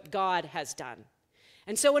about what God has done.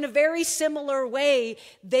 And so in a very similar way,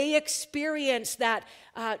 they experience that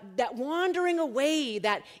wandering away,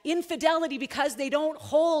 that infidelity, because they don't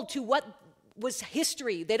hold to what was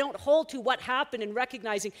history. They don't hold to what happened in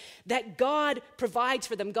recognizing that God provides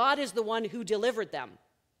for them. God is the one who delivered them.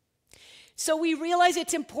 So we realize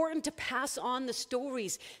it's important to pass on the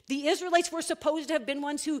stories. The Israelites were supposed to have been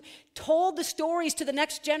ones who told the stories to the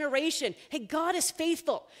next generation. Hey, God is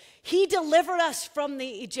faithful. He delivered us from the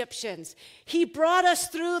Egyptians. He brought us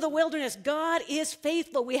through the wilderness. God is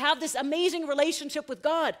faithful. We have this amazing relationship with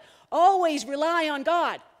God. Always rely on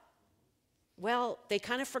God. Well, they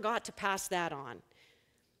kind of forgot to pass that on.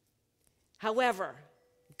 However,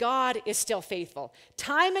 God is still faithful.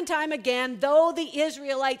 Time and time again, though the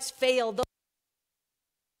Israelites failed,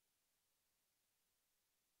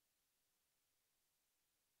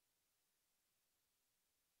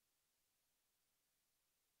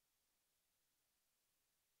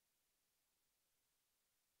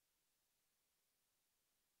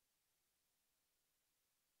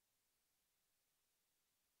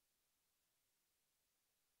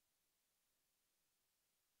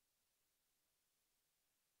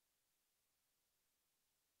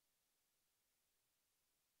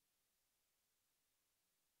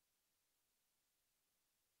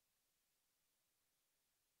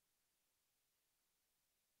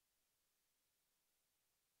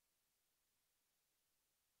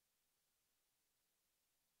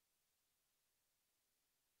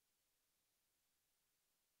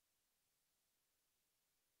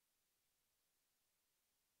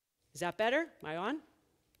 Is that better? Am I on?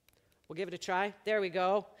 We'll give it a try. There we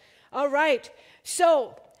go. All right.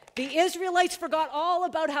 So the Israelites forgot all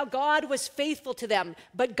about how God was faithful to them,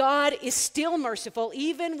 but God is still merciful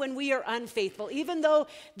even when we are unfaithful. Even though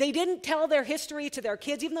they didn't tell their history to their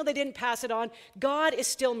kids, even though they didn't pass it on, God is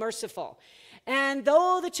still merciful. And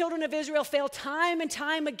though the children of Israel fail time and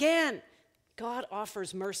time again, God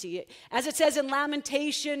offers mercy. As it says in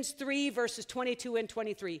Lamentations 3, verses 22 and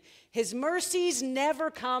 23, his mercies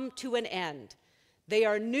never come to an end. They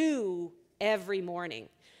are new every morning.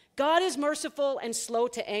 God is merciful and slow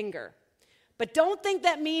to anger. But don't think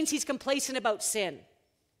that means he's complacent about sin.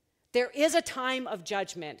 There is a time of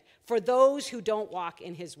judgment for those who don't walk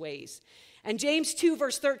in his ways. And James 2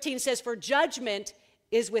 verse 13 says, for judgment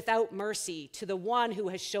is without mercy to the one who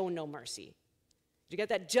has shown no mercy. Did you get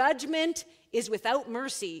that? Judgment is without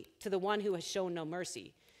mercy to the one who has shown no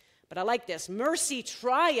mercy. But I like this. Mercy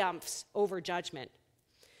triumphs over judgment.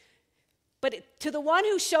 But to the one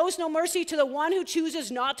who shows no mercy, to the one who chooses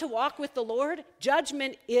not to walk with the Lord,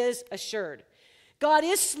 judgment is assured. God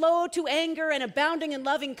is slow to anger and abounding in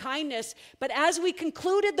loving kindness, but as we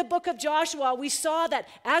concluded the book of Joshua, we saw that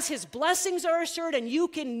as his blessings are assured, and you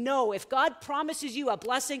can know, if God promises you a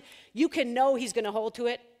blessing, you can know he's going to hold to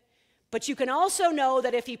it. But you can also know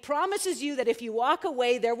that if he promises you that if you walk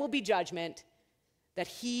away, there will be judgment, that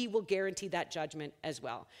he will guarantee that judgment as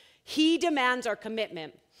well. He demands our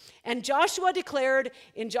commitment. And Joshua declared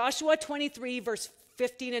in Joshua 23, verse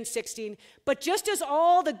 15 and 16, but just as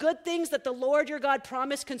all the good things that the Lord your God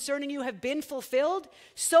promised concerning you have been fulfilled,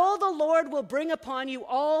 so the Lord will bring upon you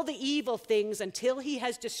all the evil things until he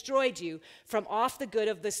has destroyed you from off the good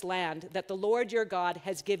of this land that the Lord your God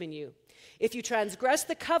has given you. If you transgress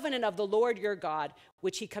the covenant of the Lord your God,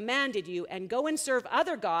 which he commanded you, and go and serve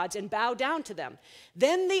other gods and bow down to them,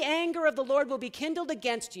 then the anger of the Lord will be kindled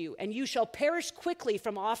against you, and you shall perish quickly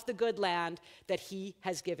from off the good land that he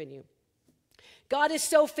has given you. God is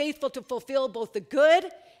so faithful to fulfill both the good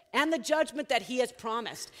and the judgment that he has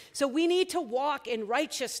promised. So we need to walk in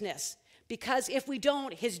righteousness, because if we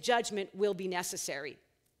don't, his judgment will be necessary.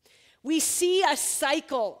 We see a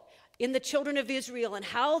cycle in the children of Israel and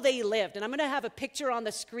how they lived. And I'm going to have a picture on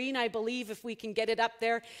the screen, I believe, if we can get it up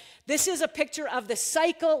there. This is a picture of the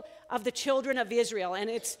cycle of the children of Israel. And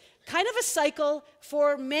it's kind of a cycle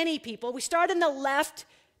for many people. We start in the left,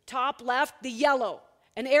 top left, the yellow,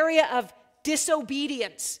 an area of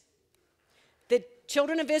disobedience. The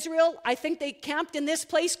children of Israel, I think they camped in this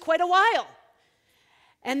place quite a while.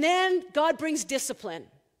 And then God brings discipline.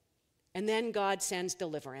 And then God sends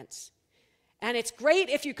deliverance. And it's great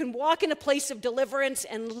if you can walk in a place of deliverance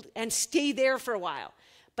and stay there for a while.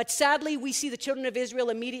 But sadly, we see the children of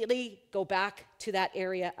Israel immediately go back to that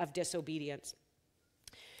area of disobedience.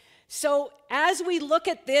 So as we look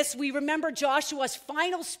at this, we remember Joshua's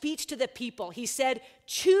final speech to the people. He said,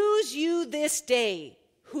 choose you this day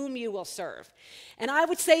whom you will serve. And I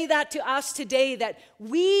would say that to us today, that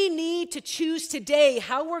we need to choose today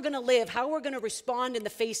how we're going to live, how we're going to respond in the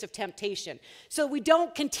face of temptation, so we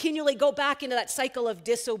don't continually go back into that cycle of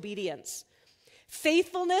disobedience.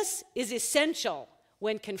 Faithfulness is essential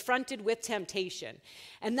when confronted with temptation.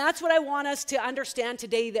 And that's what I want us to understand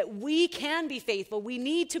today, that we can be faithful. We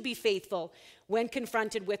need to be faithful when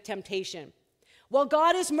confronted with temptation. While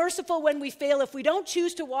God is merciful when we fail, if we don't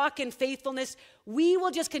choose to walk in faithfulness, we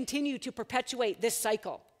will just continue to perpetuate this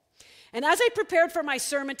cycle. And as I prepared for my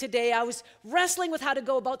sermon today, I was wrestling with how to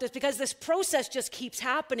go about this, because this process just keeps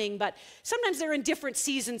happening, but sometimes they're in different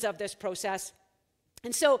seasons of this process.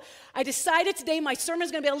 And so I decided today my sermon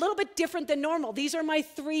is going to be a little bit different than normal. These are my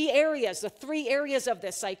three areas, the three areas of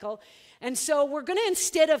this cycle. And so we're going to,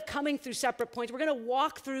 instead of coming through separate points, we're going to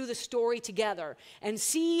walk through the story together and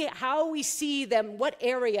see how we see them, what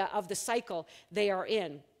area of the cycle they are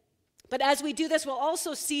in. But as we do this, we'll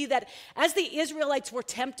also see that as the Israelites were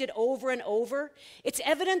tempted over and over, it's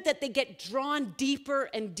evident that they get drawn deeper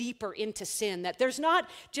and deeper into sin, that there's not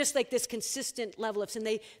just like this consistent level of sin.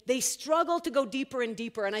 They struggle to go deeper and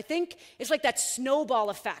deeper. And I think it's like that snowball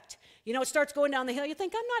effect. You know, it starts going down the hill. You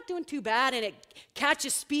think, I'm not doing too bad. And it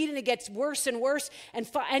catches speed and it gets worse and worse.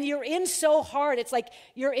 And you're in so hard. It's like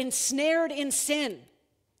you're ensnared in sin.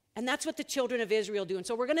 And that's what the children of Israel do. And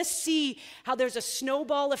so we're going to see how there's a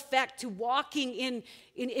snowball effect to walking in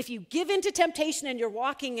if you give in to temptation and you're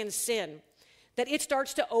walking in sin, that it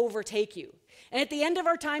starts to overtake you. And at the end of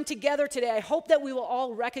our time together today, I hope that we will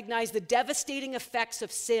all recognize the devastating effects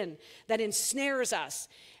of sin that ensnares us,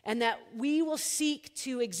 and that we will seek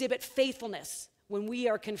to exhibit faithfulness when we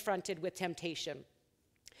are confronted with temptation.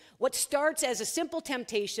 What starts as a simple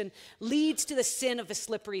temptation leads to the sin of a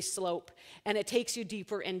slippery slope, and it takes you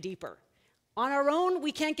deeper and deeper. On our own,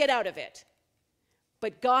 we can't get out of it.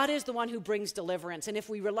 But God is the one who brings deliverance, and if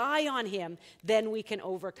we rely on him, then we can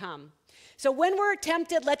overcome. So when we're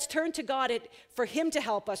tempted, let's turn to God for him to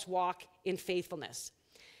help us walk in faithfulness.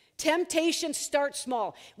 Temptation starts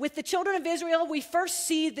small. With the children of Israel, we first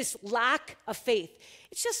see this lack of faith.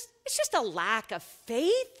 It's just a lack of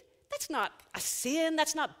faith. That's not a sin.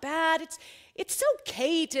 That's not bad. It's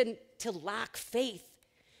okay to lack faith.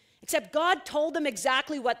 Except God told them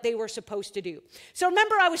exactly what they were supposed to do. So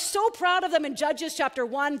remember, I was so proud of them in Judges chapter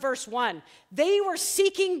 1, verse 1. They were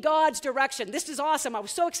seeking God's direction. This is awesome. I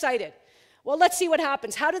was so excited. Well, let's see what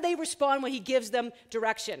happens. How do they respond when he gives them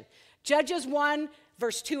direction? Judges 1,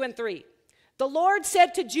 verse 2 and 3. The Lord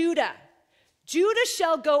said to Judah, Judah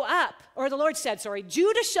shall go up.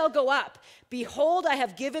 Behold, I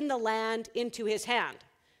have given the land into his hand.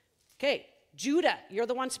 Okay, Judah, you're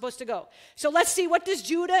the one supposed to go. So let's see, what does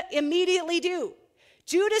Judah immediately do?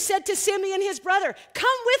 Judah said to Simeon, his brother,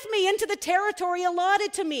 come with me into the territory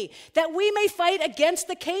allotted to me, that we may fight against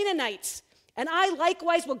the Canaanites. And I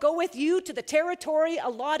likewise will go with you to the territory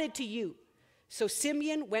allotted to you. So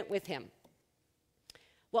Simeon went with him.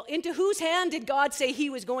 Well, into whose hand did God say he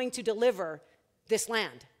was going to deliver this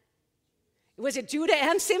land? Was it Judah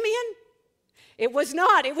and Simeon? It was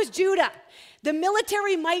not. It was Judah. The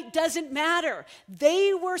military might doesn't matter.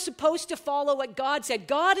 They were supposed to follow what God said.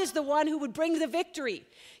 God is the one who would bring the victory.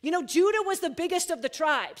 You know, Judah was the biggest of the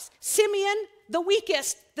tribes. Simeon, the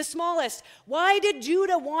weakest, the smallest. Why did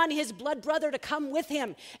Judah want his blood brother to come with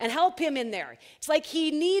him and help him in there? It's like he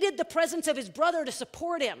needed the presence of his brother to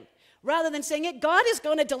support him, rather than saying, God is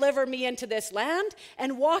going to deliver me into this land,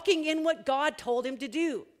 and walking in what God told him to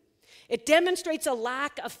do. It demonstrates a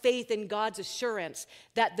lack of faith in God's assurance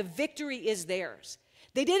that the victory is theirs.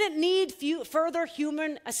 They didn't need further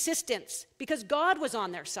human assistance because God was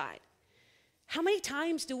on their side. How many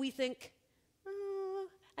times do we think,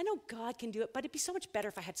 I know God can do it, but it'd be so much better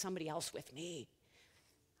if I had somebody else with me.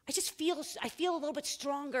 I feel a little bit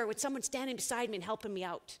stronger with someone standing beside me and helping me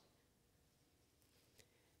out.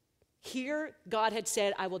 Here, God had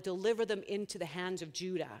said, I will deliver them into the hands of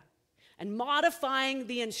Judah. And modifying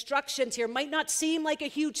the instructions here might not seem like a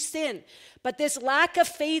huge sin, but this lack of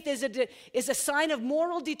faith is a sign of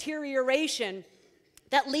moral deterioration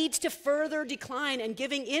that leads to further decline and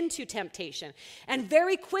giving into temptation. And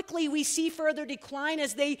very quickly we see further decline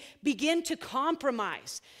as they begin to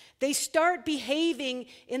compromise. They start behaving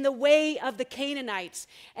in the way of the Canaanites,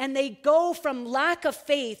 and they go from lack of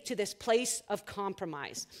faith to this place of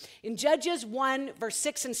compromise. In Judges 1, verse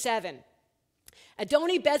 6 and 7,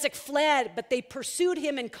 Adoni-Bezek fled, but they pursued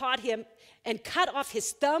him and caught him and cut off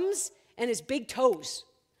his thumbs and his big toes.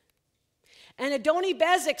 And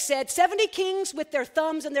Adoni-Bezek said, 70 kings with their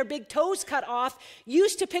thumbs and their big toes cut off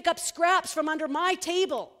used to pick up scraps from under my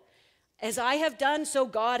table. As I have done, so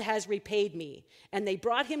God has repaid me. And they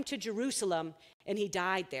brought him to Jerusalem, and he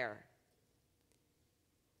died there.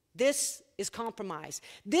 This is compromise.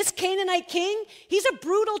 This Canaanite king, he's a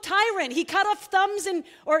brutal tyrant. He cut off thumbs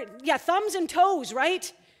and toes,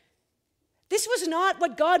 right? This was not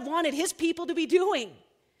what God wanted his people to be doing.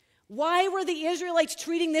 Why were the Israelites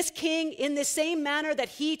treating this king in the same manner that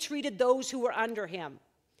he treated those who were under him?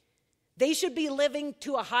 They should be living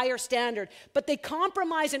to a higher standard, but they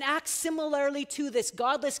compromise and act similarly to this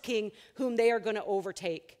godless king whom they are going to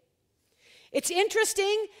overtake. It's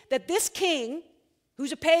interesting that this king,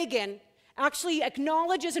 who's a pagan, actually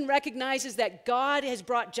acknowledges and recognizes that God has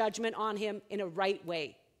brought judgment on him in a right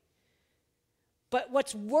way. But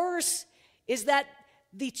what's worse is that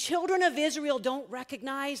the children of Israel don't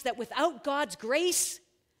recognize that without God's grace,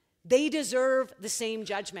 they deserve the same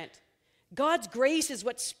judgment. God's grace is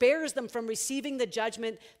what spares them from receiving the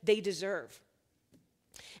judgment they deserve.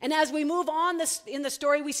 And as we move on in the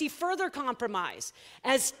story, we see further compromise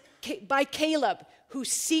by Caleb, who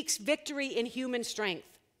seeks victory in human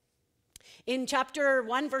strength. In chapter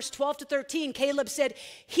 1, verse 12 to 13, Caleb said,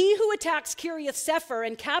 he who attacks Kiriath Sepher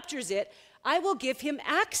and captures it, I will give him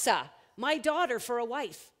Aksa, my daughter, for a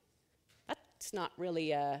wife. That's not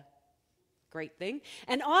really a great thing.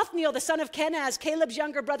 And Othniel, the son of Kenaz, Caleb's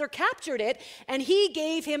younger brother, captured it, and he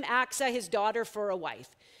gave him Aksa, his daughter, for a wife.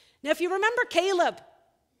 Now, if you remember Caleb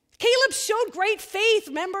showed great faith.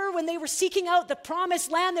 Remember when they were seeking out the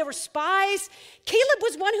promised land, there were spies. Caleb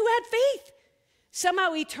was one who had faith.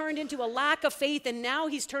 Somehow he turned into a lack of faith, and now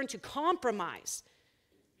he's turned to compromise.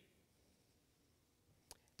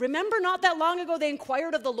 Remember, not that long ago, they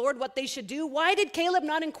inquired of the Lord what they should do. Why did Caleb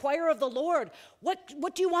not inquire of the Lord?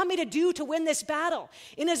 What do you want me to do to win this battle?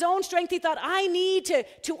 In his own strength, he thought, I need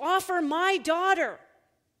to offer my daughter.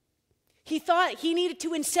 He thought he needed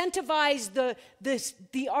to incentivize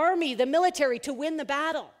the army, the military, to win the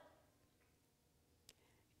battle.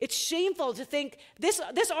 It's shameful to think this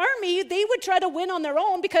army, they would try to win on their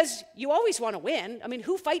own because you always want to win. I mean,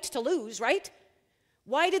 who fights to lose, right?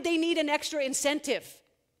 Why did they need an extra incentive?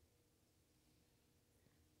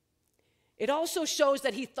 It also shows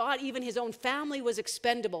that he thought even his own family was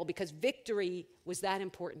expendable because victory was that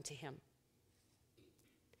important to him.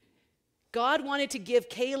 God wanted to give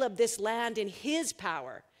Caleb this land in his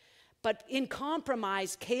power, but in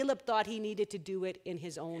compromise, Caleb thought he needed to do it in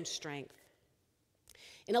his own strength.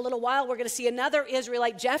 In a little while, we're going to see another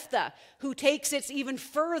Israelite, Jephthah, who takes it even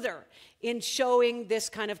further in showing this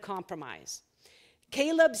kind of compromise.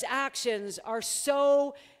 Caleb's actions are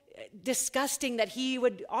so disgusting that he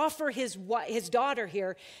would offer his daughter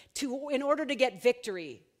here in order to get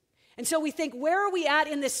victory. And so we think, where are we at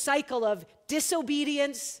in this cycle of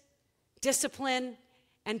disobedience, discipline,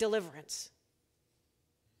 and deliverance?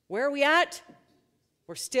 Where are we at?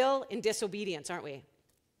 We're still in disobedience, aren't we?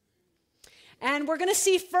 And we're going to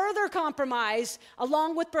see further compromise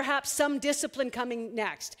along with perhaps some discipline coming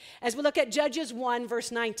next as we look at Judges 1,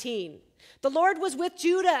 verse 19. The Lord was with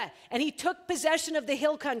Judah, and he took possession of the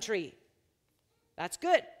hill country. That's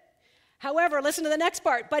good. However, listen to the next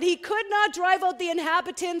part. But he could not drive out the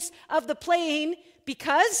inhabitants of the plain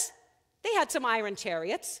because they had some iron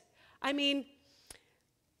chariots. I mean,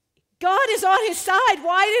 God is on his side.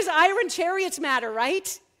 Why does iron chariots matter,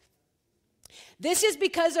 right? This is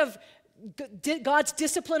because of God's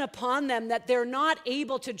discipline upon them, that they're not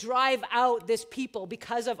able to drive out this people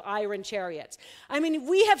because of iron chariots. I mean,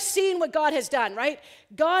 we have seen what God has done, right?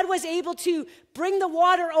 God was able to bring the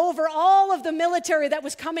water over all of the military that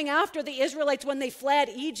was coming after the Israelites when they fled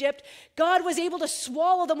Egypt. God was able to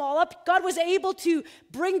swallow them all up. God was able to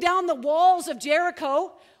bring down the walls of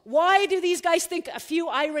Jericho. Why do these guys think a few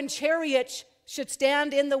iron chariots should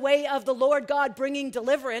stand in the way of the Lord God bringing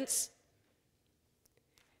deliverance?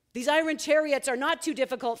 These iron chariots are not too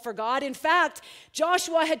difficult for God. In fact,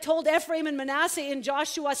 Joshua had told Ephraim and Manasseh in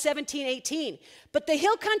Joshua 17:18, but the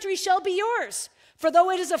hill country shall be yours. For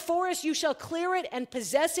though it is a forest, you shall clear it and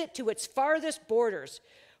possess it to its farthest borders.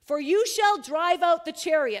 For you shall drive out the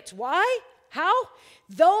chariots. Why? How?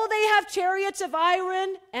 Though they have chariots of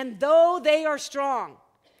iron and though they are strong.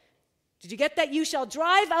 Did you get that? You shall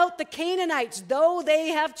drive out the Canaanites, though they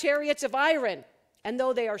have chariots of iron and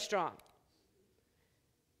though they are strong.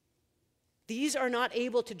 These are not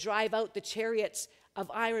able to drive out the chariots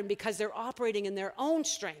of iron because they're operating in their own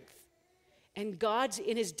strength. And God,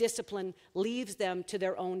 in his discipline, leaves them to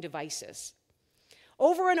their own devices.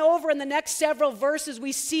 Over and over in the next several verses,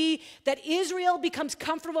 we see that Israel becomes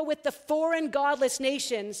comfortable with the foreign godless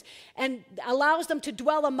nations and allows them to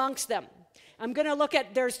dwell amongst them. I'm going to look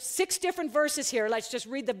at, there's 6 different verses here. Let's just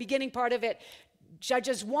read the beginning part of it.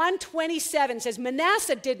 Judges 1:27 says,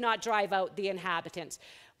 Manasseh did not drive out the inhabitants.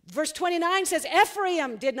 Verse 29 says,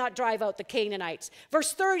 Ephraim did not drive out the Canaanites.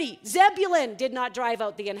 Verse 30, Zebulun did not drive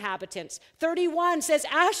out the inhabitants. 31 says,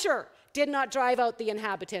 Asher did not drive out the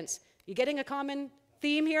inhabitants. You getting a common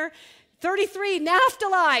theme here? 33,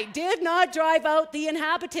 Naphtali did not drive out the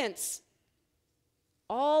inhabitants.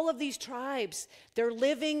 All of these tribes, they're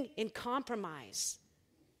living in compromise.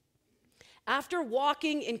 After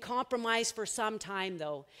walking in compromise for some time,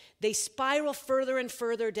 though, they spiral further and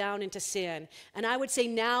further down into sin. And I would say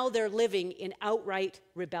now they're living in outright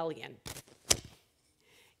rebellion.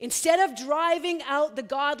 Instead of driving out the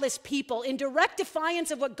godless people in direct defiance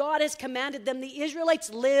of what God has commanded them, the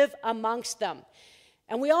Israelites live amongst them.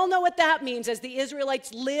 And we all know what that means as the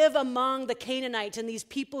Israelites live among the Canaanites and these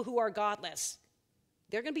people who are godless.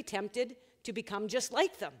 They're going to be tempted to become just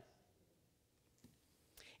like them.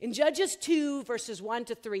 In Judges 2, verses 1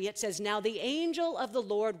 to 3, it says, Now the angel of the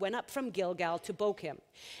Lord went up from Gilgal to Bochim.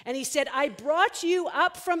 And he said, I brought you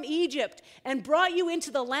up from Egypt and brought you into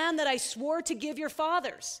the land that I swore to give your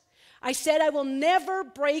fathers. I said, I will never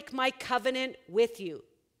break my covenant with you.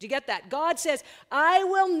 Do you get that? God says, I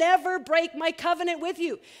will never break my covenant with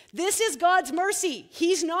you. This is God's mercy.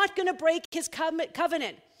 He's not going to break his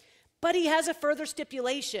covenant. But he has a further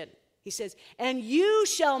stipulation. He says, and you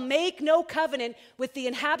shall make no covenant with the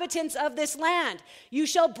inhabitants of this land. You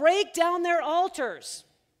shall break down their altars.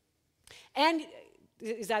 And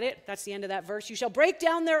is that it? That's the end of that verse. You shall break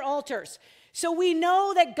down their altars. So we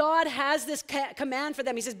know that God has this command for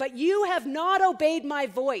them. He says, but you have not obeyed my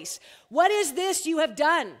voice. What is this you have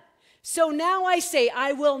done? So now I say,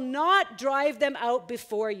 I will not drive them out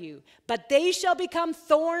before you, but they shall become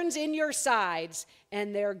thorns in your sides,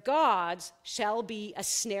 and their gods shall be a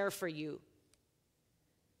snare for you.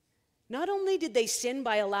 Not only did they sin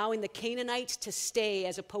by allowing the Canaanites to stay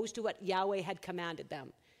as opposed to what Yahweh had commanded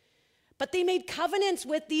them, but they made covenants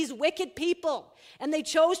with these wicked people, and they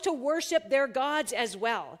chose to worship their gods as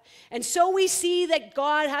well. And so we see that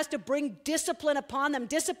God has to bring discipline upon them.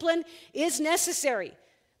 Discipline is necessary.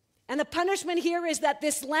 And the punishment here is that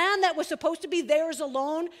this land that was supposed to be theirs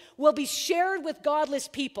alone will be shared with godless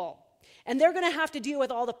people. And they're going to have to deal with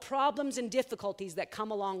all the problems and difficulties that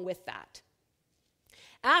come along with that.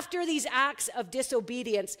 After these acts of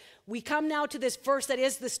disobedience, we come now to this verse that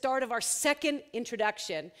is the start of our second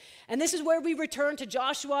introduction. And this is where we return to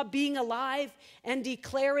Joshua being alive and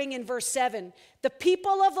declaring in verse 7, the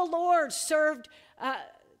people of the Lord served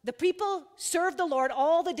the Lord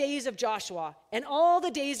all the days of Joshua and all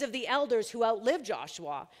the days of the elders who outlived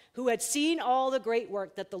Joshua, who had seen all the great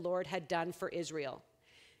work that the Lord had done for Israel.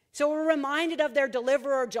 So we're reminded of their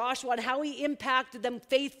deliverer, Joshua, and how he impacted them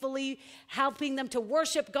faithfully, helping them to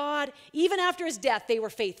worship God. Even after his death, they were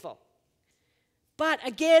faithful. But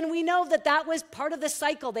again, we know that that was part of the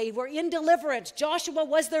cycle. They were in deliverance. Joshua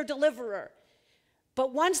was their deliverer.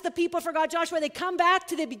 But once the people forgot Joshua, they come back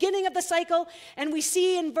to the beginning of the cycle, and we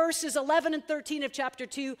see in verses 11 and 13 of chapter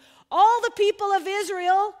 2, all the people of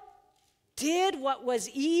Israel did what was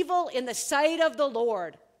evil in the sight of the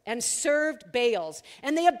Lord, and served Baals.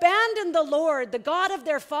 And they abandoned the Lord, the God of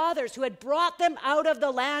their fathers, who had brought them out of the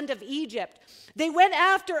land of Egypt. They went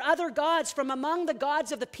after other gods from among the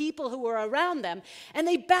gods of the people who were around them, and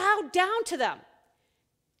they bowed down to them.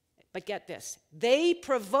 But get this, they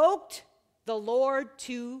provoked the Lord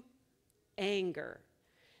to anger.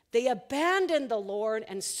 They abandoned the Lord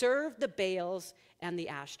and served the Baals and the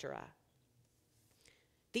Ashtoreth.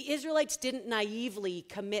 The Israelites didn't naively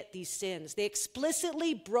commit these sins. They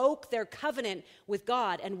explicitly broke their covenant with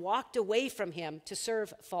God and walked away from him to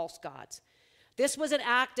serve false gods. This was an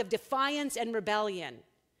act of defiance and rebellion.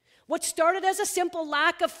 What started as a simple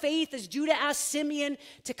lack of faith as Judah asked Simeon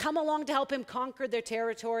to come along to help him conquer their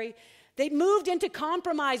territory, they moved into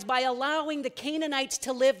compromise by allowing the Canaanites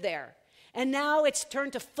to live there. And now it's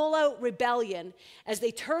turned to full-out rebellion as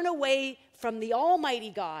they turn away from the Almighty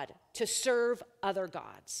God to serve other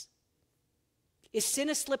gods. Is sin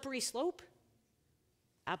a slippery slope?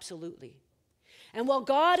 Absolutely. And while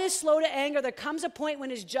God is slow to anger, there comes a point when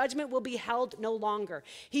his judgment will be held no longer.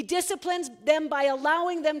 He disciplines them by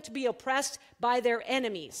allowing them to be oppressed by their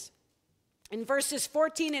enemies. In verses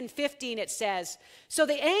 14 and 15 it says, "So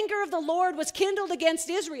the anger of the Lord was kindled against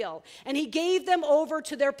Israel, and he gave them over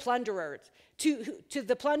to their plunderers, to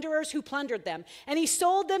the plunderers who plundered them. And he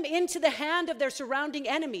sold them into the hand of their surrounding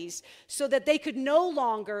enemies, so that they could no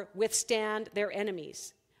longer withstand their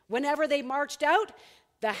enemies. Whenever they marched out,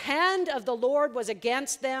 the hand of the Lord was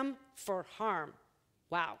against them for harm."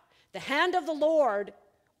 Wow. The hand of the Lord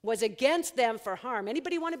was against them for harm.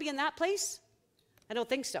 Anybody want to be in that place? I don't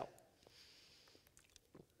think so.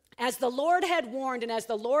 As the Lord had warned and as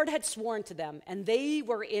the Lord had sworn to them, and they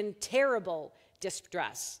were in terrible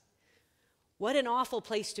distress. What an awful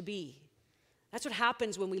place to be. That's what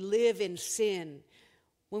happens when we live in sin,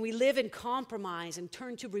 when we live in compromise and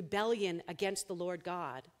turn to rebellion against the Lord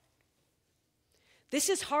God. This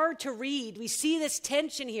is hard to read. We see this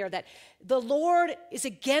tension here that the Lord is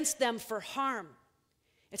against them for harm.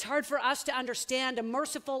 It's hard for us to understand a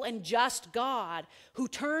merciful and just God who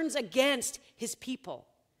turns against his people.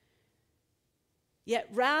 Yet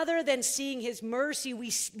rather than seeing his mercy,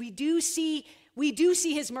 we do see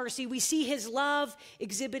his mercy. We see his love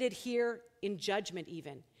exhibited here in judgment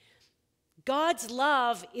even. God's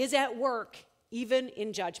love is at work even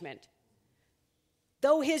in judgment.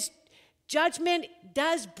 Though his judgment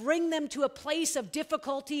does bring them to a place of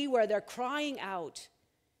difficulty where they're crying out,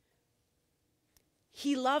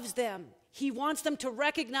 he loves them. He wants them to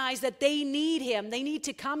recognize that they need him. They need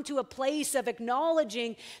to come to a place of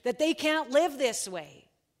acknowledging that they can't live this way.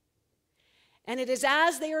 And it is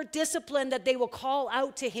as they are disciplined that they will call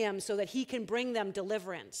out to him so that he can bring them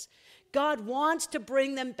deliverance. God wants to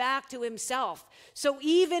bring them back to himself. So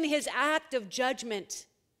even his act of judgment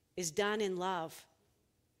is done in love.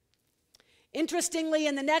 Interestingly,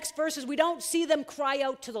 in the next verses, we don't see them cry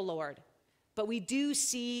out to the Lord, but we do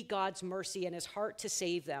see God's mercy and his heart to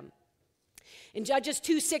save them. In Judges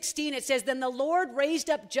 2:16, it says, "Then the Lord raised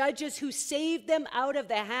up judges who saved them out of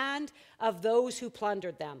the hand of those who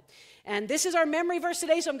plundered them." And this is our memory verse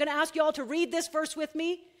today, so I'm going to ask you all to read this verse with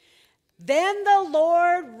me. "Then the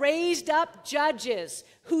Lord raised up judges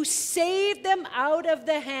who saved them out of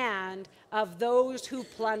the hand of those who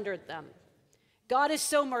plundered them." God is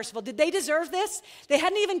so merciful. Did they deserve this? They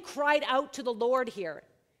hadn't even cried out to the Lord here.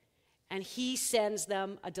 And he sends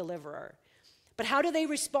them a deliverer. But how do they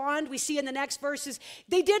respond? We see in the next verses,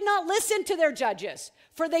 they did not listen to their judges,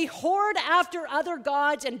 for they whored after other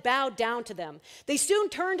gods and bowed down to them. They soon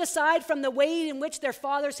turned aside from the way in which their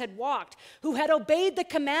fathers had walked, who had obeyed the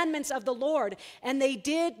commandments of the Lord, and they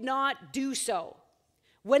did not do so.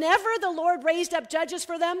 Whenever the Lord raised up judges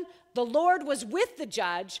for them, the Lord was with the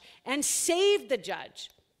judge and saved the judge,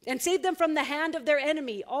 and saved them from the hand of their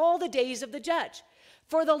enemy all the days of the judge.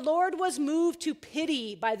 For the Lord was moved to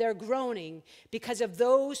pity by their groaning because of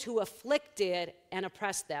those who afflicted and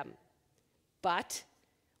oppressed them. But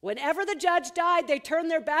whenever the judge died, they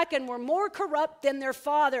turned their back and were more corrupt than their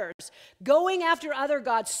fathers, going after other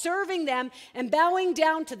gods, serving them and bowing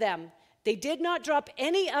down to them. They did not drop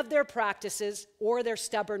any of their practices or their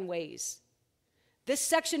stubborn ways. This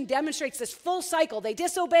section demonstrates this full cycle. They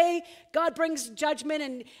disobey, God brings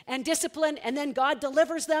judgment and discipline, and then God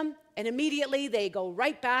delivers them, and immediately they go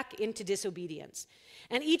right back into disobedience.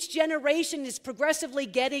 And each generation is progressively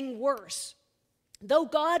getting worse. Though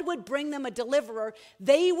God would bring them a deliverer,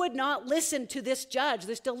 they would not listen to this judge,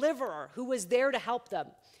 this deliverer who was there to help them.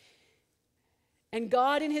 And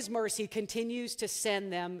God in his mercy continues to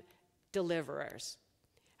send them deliverers.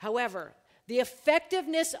 However, the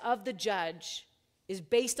effectiveness of the judge is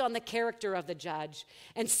based on the character of the judge.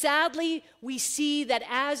 And sadly, we see that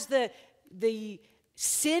as the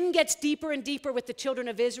sin gets deeper and deeper with the children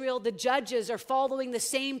of Israel, the judges are following the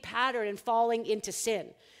same pattern and falling into sin.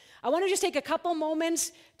 I want to just take a couple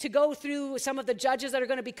moments to go through some of the judges that are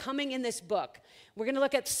going to be coming in this book. We're going to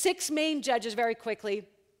look at 6 main judges very quickly,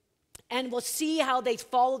 and we'll see how they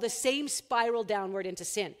follow the same spiral downward into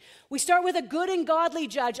sin. We start with a good and godly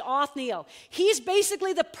judge, Othniel. He's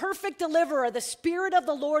basically the perfect deliverer. The Spirit of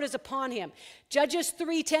the Lord is upon him. Judges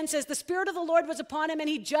 3:10 says, the Spirit of the Lord was upon him, and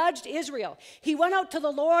he judged Israel. He went out to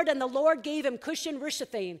the Lord, and the Lord gave him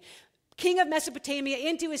Cushan-Rishathaim, king of Mesopotamia,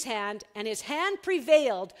 into his hand, and his hand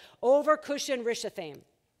prevailed over Cushan-Rishathaim.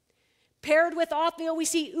 Paired with Othniel, we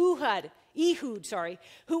see Ehud,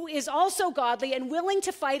 who is also godly and willing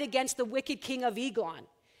to fight against the wicked king of Eglon.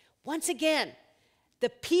 Once again, the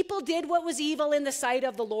people did what was evil in the sight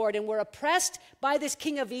of the Lord and were oppressed by this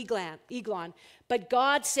king of Eglon, but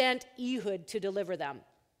God sent Ehud to deliver them.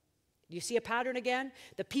 Do you see a pattern again?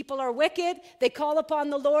 The people are wicked, they call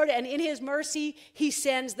upon the Lord, and in his mercy, he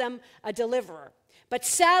sends them a deliverer. But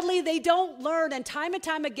sadly, they don't learn, and time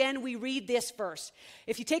again, we read this verse.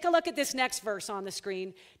 If you take a look at this next verse on the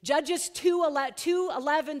screen, Judges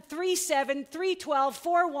 2:11, 3:7, 3:12,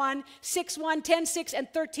 4:1, 6:1, 10:6, and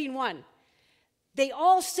 13:1. They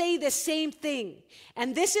all say the same thing,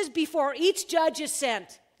 and this is before each judge is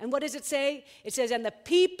sent. And what does it say? It says, and the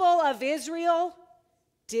people of Israel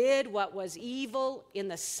did what was evil in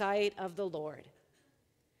the sight of the Lord.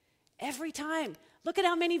 Every time. Look at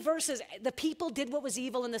how many verses. The people did what was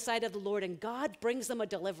evil in the sight of the Lord, and God brings them a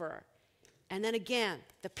deliverer. And then again,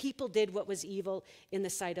 the people did what was evil in the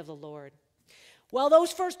sight of the Lord. Well,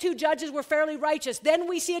 those first 2 judges were fairly righteous. Then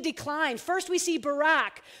we see a decline. First, we see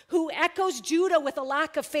Barak, who echoes Judah with a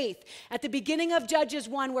lack of faith. At the beginning of Judges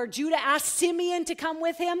 1, where Judah asked Simeon to come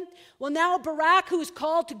with him, well, now Barak, who's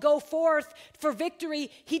called to go forth for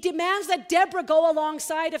victory, he demands that Deborah go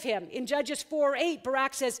alongside of him. In Judges 4:8,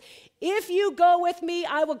 Barak says, if you go with me,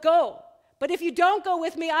 I will go. But if you don't go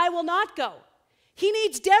with me, I will not go. He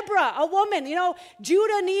needs Deborah, a woman. You know,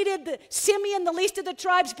 Judah needed Simeon, the least of the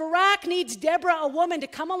tribes. Barak needs Deborah, a woman, to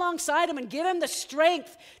come alongside him and give him the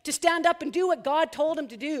strength to stand up and do what God told him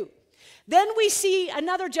to do. Then we see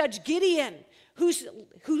another judge, Gideon,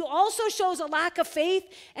 who also shows a lack of faith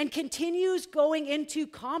and continues going into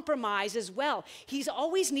compromise as well. He's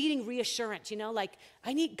always needing reassurance, like,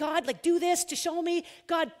 I need God, do this to show me.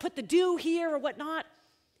 God, put the do here or whatnot.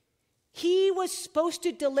 He was supposed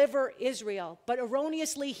to deliver Israel, but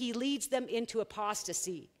erroneously he leads them into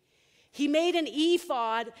apostasy. He made an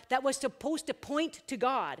ephod that was supposed to point to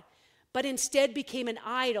God, but instead became an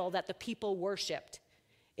idol that the people worshipped.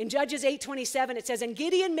 In Judges 8:27, it says, and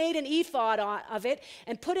Gideon made an ephod of it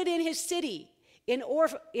and put it in his city, in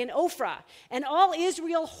Ophrah. And all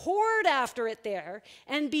Israel whored after it there,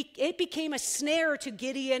 and it became a snare to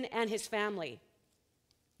Gideon and his family.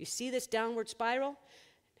 You see this downward spiral?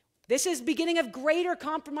 This is beginning of greater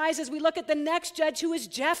compromise as we look at the next judge, who is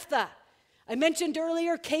Jephthah. I mentioned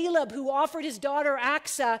earlier Caleb, who offered his daughter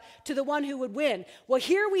Aksa to the one who would win. Well,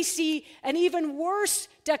 here we see an even worse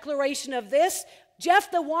declaration of this.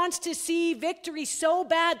 Jephthah wants to see victory so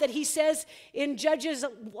bad that he says in Judges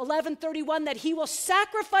 11:31 that he will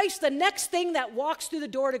sacrifice the next thing that walks through the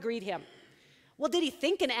door to greet him. Well, did he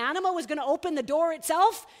think an animal was going to open the door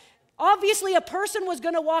itself? Obviously, a person was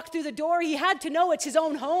going to walk through the door. He had to know it's his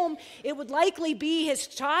own home. It would likely be his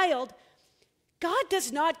child. God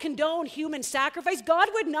does not condone human sacrifice. God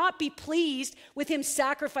would not be pleased with him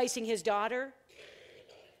sacrificing his daughter.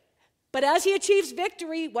 But as he achieves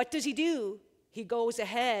victory, what does he do? He goes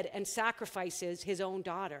ahead and sacrifices his own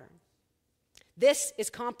daughter. This is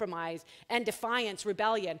compromise and defiance,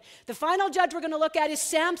 rebellion. The final judge we're going to look at is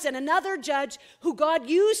Samson, another judge who God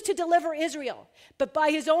used to deliver Israel. But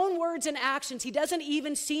by his own words and actions, he doesn't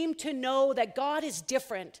even seem to know that God is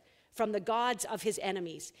different from the gods of his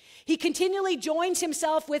enemies. He continually joins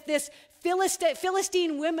himself with this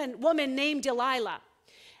Philistine woman named Delilah.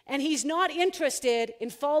 And he's not interested in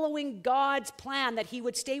following God's plan that he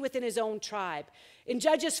would stay within his own tribe. In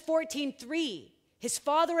Judges 14:3, his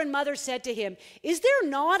father and mother said to him, "Is there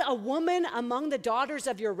not a woman among the daughters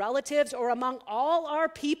of your relatives or among all our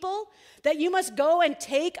people that you must go and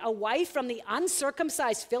take a wife from the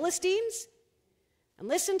uncircumcised Philistines?" And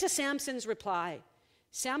listen to Samson's reply.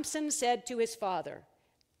 Samson said to his father,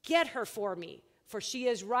 "Get her for me, for she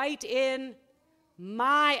is right in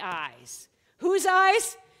my eyes." Whose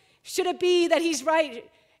eyes? Should it be that he's right?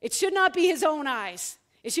 It should not be his own eyes.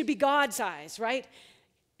 It should be God's eyes, right?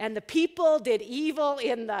 And the people did evil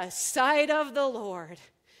in the sight of the Lord,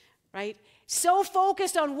 right? So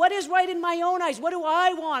focused on what is right in my own eyes. What do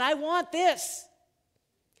I want? I want this.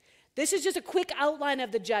 This is just a quick outline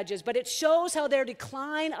of the judges, but it shows how their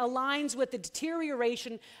decline aligns with the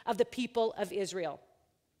deterioration of the people of Israel.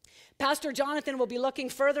 Pastor Jonathan will be looking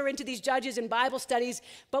further into these judges in Bible studies,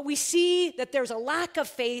 but we see that there's a lack of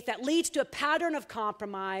faith that leads to a pattern of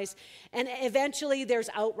compromise, and eventually there's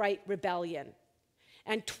outright rebellion.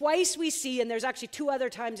 And twice we see, and there's actually two other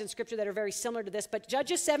times in Scripture that are very similar to this, but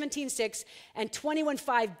Judges 17:6 and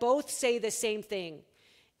 21:5 both say the same thing.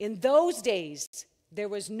 In those days, there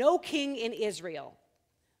was no king in Israel.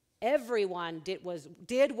 Everyone did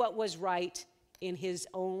what was right in his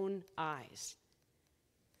own eyes.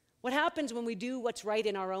 What happens when we do what's right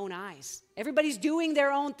in our own eyes? Everybody's doing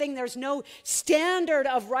their own thing. There's no standard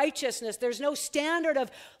of righteousness. There's no standard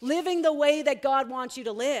of living the way that God wants you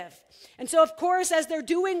to live. And so, of course, as they're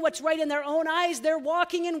doing what's right in their own eyes, they're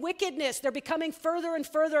walking in wickedness. They're becoming further and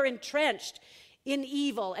further entrenched in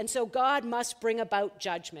evil. And so God must bring about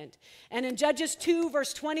judgment. And in Judges 2,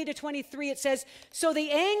 verse 20 to 23, it says, "So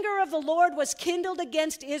the anger of the Lord was kindled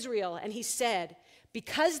against Israel, and he said,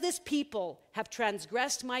 because this people have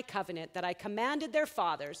transgressed my covenant that I commanded their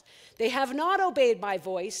fathers, they have not obeyed my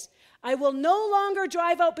voice, I will no longer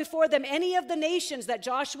drive out before them any of the nations that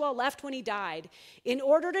Joshua left when he died, in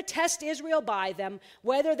order to test Israel by them,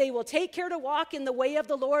 whether they will take care to walk in the way of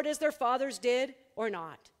the Lord as their fathers did or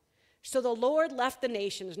not. So the Lord left the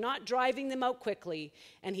nations, not driving them out quickly,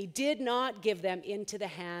 and he did not give them into the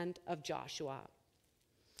hand of Joshua."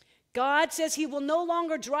 God says he will no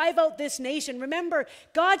longer drive out this nation. Remember,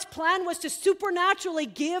 God's plan was to supernaturally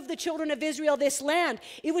give the children of Israel this land.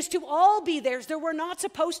 It was to all be theirs. There were not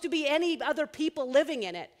supposed to be any other people living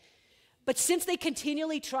in it. But since they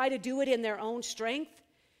continually try to do it in their own strength,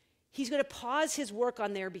 he's going to pause his work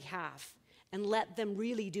on their behalf and let them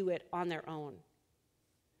really do it on their own.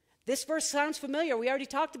 This verse sounds familiar. We already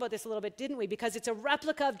talked about this a little bit, didn't we? Because it's a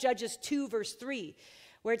replica of Judges 2, verse 3.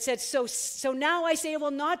 Where it said, so now I say I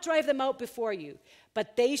will not drive them out before you,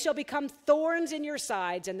 but they shall become thorns in your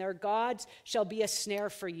sides, and their gods shall be a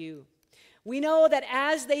snare for you. We know that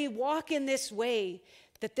as they walk in this way,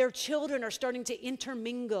 that their children are starting to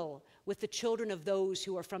intermingle with the children of those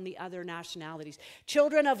who are from the other nationalities.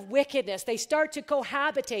 Children of wickedness. They start to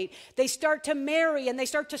cohabitate. They start to marry, and they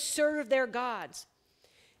start to serve their gods.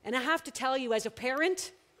 And I have to tell you, as a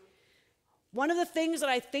parent, one of the things that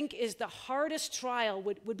I think is the hardest trial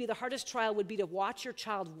would be to watch your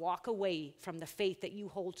child walk away from the faith that you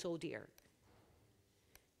hold so dear.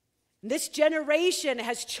 This generation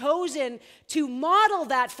has chosen to model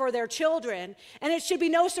that for their children, and it should be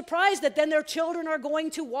no surprise that then their children are going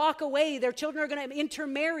to walk away. Their children are going to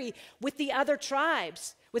intermarry with the other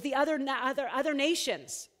tribes, with the other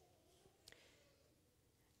nations.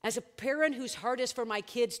 As a parent whose heart is for my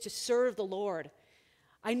kids to serve the Lord,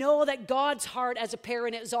 I know that God's heart as a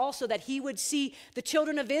parent is also that he would see the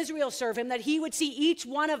children of Israel serve him, that he would see each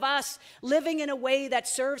one of us living in a way that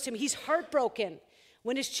serves him. He's heartbroken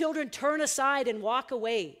when his children turn aside and walk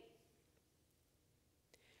away.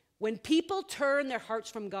 When people turn their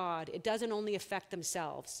hearts from God, it doesn't only affect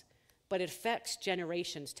themselves, but it affects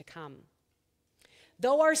generations to come.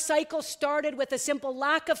 Though our cycle started with a simple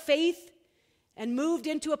lack of faith and moved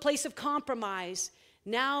into a place of compromise,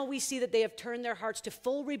 now we see that they have turned their hearts to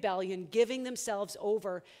full rebellion, giving themselves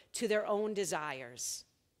over to their own desires.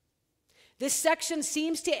 This section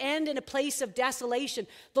seems to end in a place of desolation.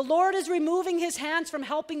 The Lord is removing his hands from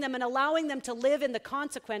helping them and allowing them to live in the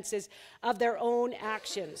consequences of their own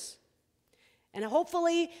actions. And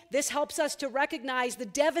hopefully this helps us to recognize the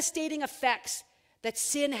devastating effects that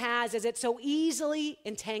sin has as it so easily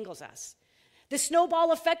entangles us. The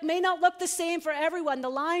snowball effect may not look the same for everyone. The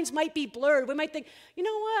lines might be blurred. We might think, you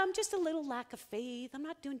know what, I'm just a little lack of faith. I'm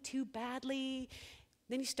not doing too badly.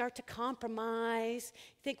 Then you start to compromise.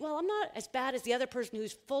 You think, well, I'm not as bad as the other person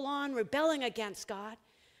who's full on rebelling against God.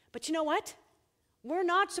 But you know what? We're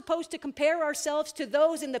not supposed to compare ourselves to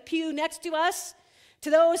those in the pew next to us, to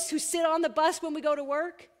those who sit on the bus when we go to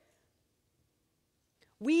work.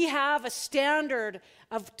 We have a standard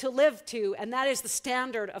to live to, and that is the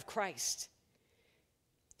standard of Christ.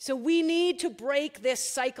 So we need to break this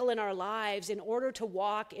cycle in our lives in order to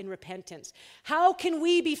walk in repentance. How can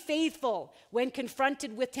we be faithful when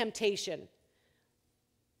confronted with temptation?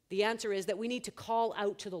 The answer is that we need to call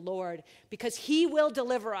out to the Lord, because he will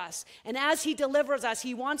deliver us. And as he delivers us,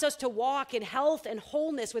 he wants us to walk in health and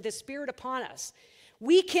wholeness with his Spirit upon us.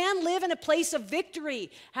 We can live in a place of victory,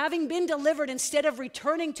 having been delivered, instead of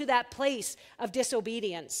returning to that place of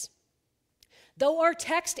disobedience. Though our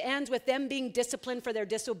text ends with them being disciplined for their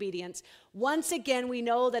disobedience, once again we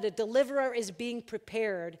know that a deliverer is being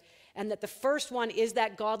prepared, and that the first one is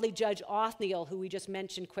that godly judge Othniel, who we just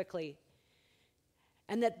mentioned quickly,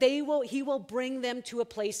 and that he will bring them to a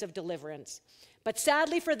place of deliverance. But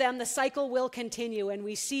sadly for them, the cycle will continue, and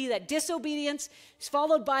we see that disobedience is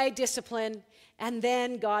followed by discipline, and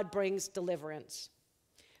then God brings deliverance.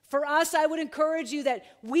 For us, I would encourage you that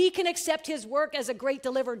we can accept his work as a great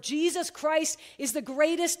deliverer. Jesus Christ is the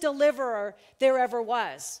greatest deliverer there ever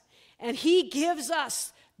was. And he gives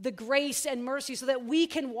us the grace and mercy so that we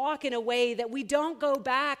can walk in a way that we don't go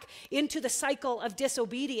back into the cycle of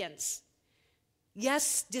disobedience.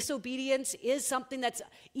 Yes, disobedience is something that's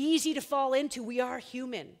easy to fall into. We are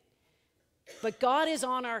human. But God is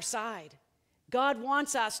on our side. God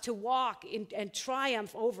wants us to walk in and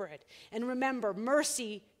triumph over it. And remember,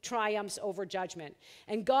 mercy triumphs over judgment.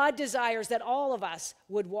 And God desires that all of us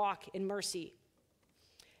would walk in mercy.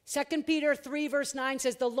 2 Peter 3 verse 9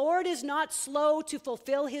 says, "The Lord is not slow to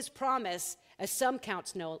fulfill his promise, as some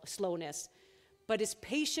count slowness, but is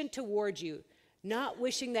patient toward you, not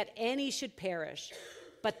wishing that any should perish,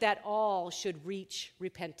 but that all should reach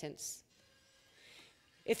repentance."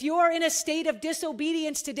 If you are in a state of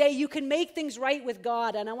disobedience today, you can make things right with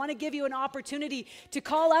God. And I want to give you an opportunity to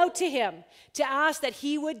call out to him, to ask that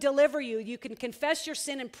he would deliver you. You can confess your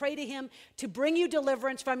sin and pray to him to bring you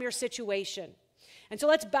deliverance from your situation. And so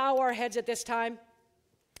let's bow our heads at this time.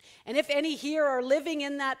 And if any here are living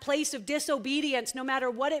in that place of disobedience, no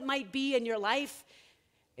matter what it might be in your life,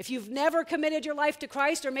 if you've never committed your life to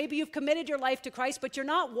Christ, or maybe you've committed your life to Christ, but you're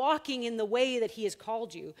not walking in the way that he has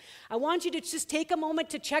called you, I want you to just take a moment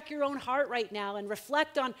to check your own heart right now and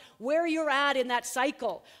reflect on where you're at in that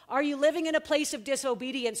cycle. Are you living in a place of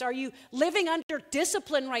disobedience? Are you living under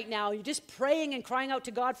discipline right now? You're just praying and crying out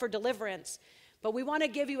to God for deliverance. But we want to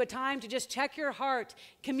give you a time to just check your heart,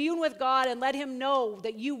 commune with God, and let him know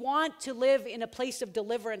that you want to live in a place of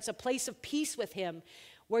deliverance, a place of peace with him,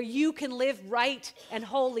 where you can live right and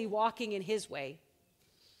holy, walking in his way.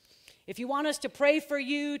 If you want us to pray for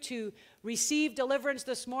you to receive deliverance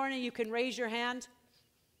this morning, you can raise your hand.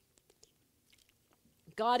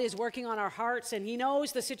 God is working on our hearts, and he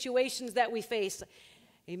knows the situations that we face.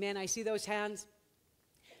 Amen. I see those hands.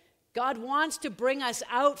 God wants to bring us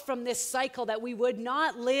out from this cycle, that we would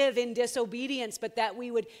not live in disobedience, but that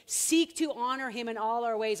we would seek to honor him in all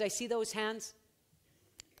our ways. I see those hands.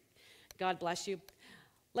 God bless you.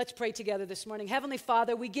 Let's pray together this morning. Heavenly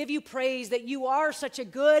Father, we give you praise that you are such a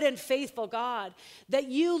good and faithful God, that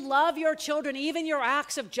you love your children. Even your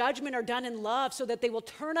acts of judgment are done in love, so that they will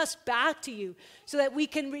turn us back to you, so that we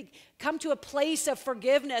can come to a place of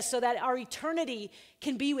forgiveness, so that our eternity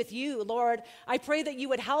can be with you. Lord, I pray that you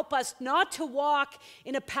would help us not to walk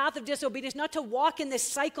in a path of disobedience, not to walk in this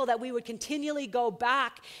cycle that we would continually go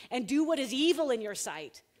back and do what is evil in your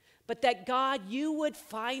sight. But that, God, you would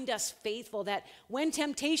find us faithful, that when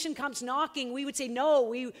temptation comes knocking, we would say, no,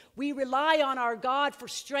 we rely on our God for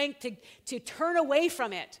strength to turn away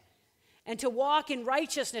from it and to walk in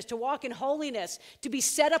righteousness, to walk in holiness, to be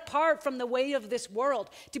set apart from the way of this world,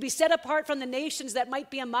 to be set apart from the nations that might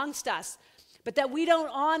be amongst us. But that we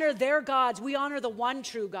don't honor their gods, we honor the one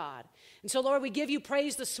true God. And so, Lord, we give you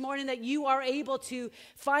praise this morning that you are able to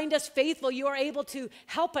find us faithful. You are able to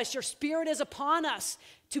help us. Your Spirit is upon us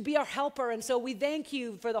to be our helper. And so we thank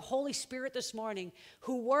you for the Holy Spirit this morning,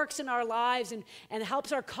 who works in our lives and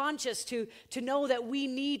helps our conscience to know that we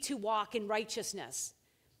need to walk in righteousness.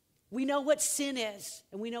 We know what sin is,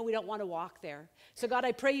 and we know we don't want to walk there. So God,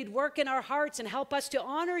 I pray you'd work in our hearts and help us to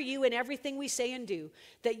honor you in everything we say and do,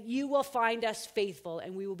 that you will find us faithful,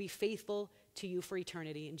 and we will be faithful to you for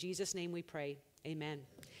eternity. In Jesus' name we pray. Amen.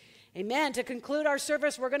 Amen. To conclude our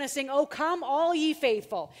service, we're going to sing, "Oh, Come, All Ye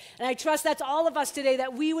Faithful." And I trust that's all of us today,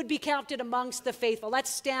 that we would be counted amongst the faithful. Let's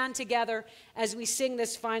stand together as we sing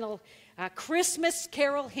this final Christmas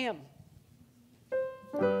carol hymn.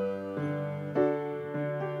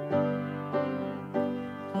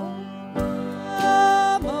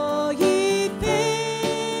 Come, all ye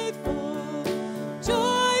faithful,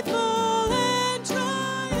 joyful and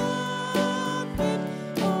triumphant.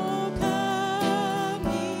 Oh, come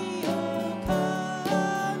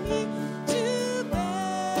ye to Bethlehem.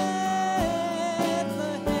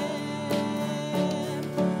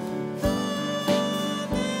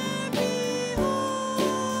 Come and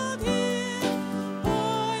behold him,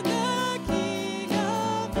 born the King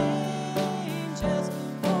of angels.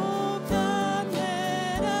 Oh, come,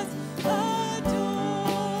 let us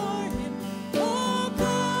adore him. Oh,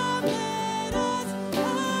 come, let us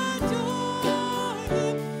adore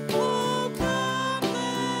him. Oh, come,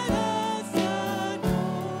 let us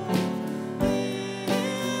adore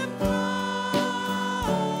him,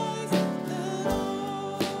 Christ the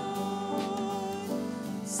Lord.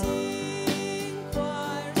 Sing,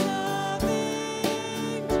 choirs of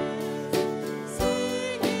angels,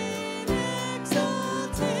 sing in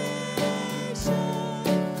exaltation.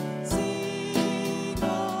 Sing,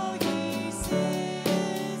 all ye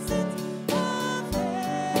citizens of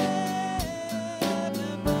heaven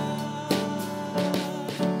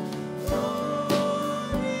above.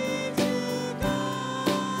 Glory to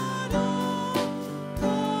God, all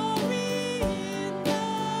glory in the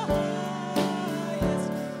highest.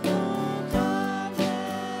 Oh, come,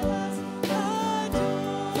 let us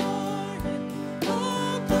adore him.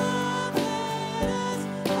 Oh, come, let us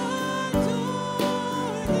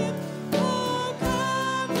adore him. Oh,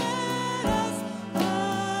 come, let us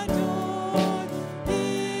adore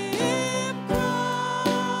him,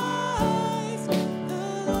 Christ the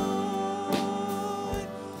Lord.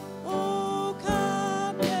 Oh,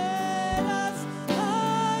 come, let us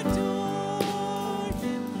adore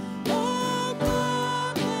him. Oh,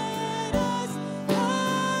 come, let us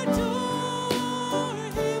adore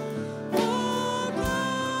him. Oh,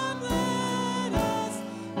 come, let us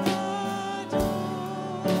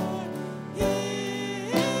adore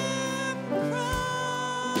him,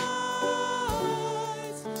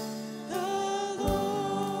 Christ the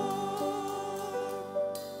Lord.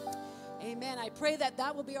 Amen. I pray that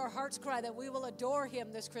that will be our heart's cry, that we will adore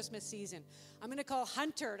him this Christmas season. I'm going to call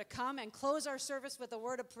Hunter to come and close our service with a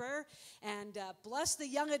word of prayer and bless the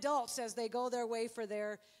young adults as they go their way for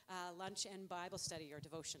their lunch and Bible study or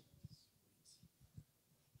devotion.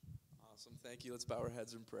 Awesome. Thank you. Let's bow our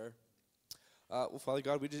heads in prayer. Well, Father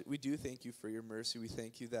God, we do thank you for your mercy. We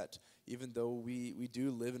thank you that even though we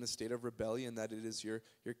do live in a state of rebellion, that it is your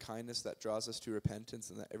kindness that draws us to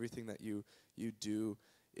repentance, and that everything that you do,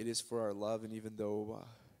 it is for our love. And even though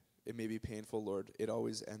it may be painful, Lord, it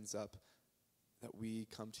always ends up that we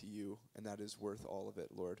come to you, and that is worth all of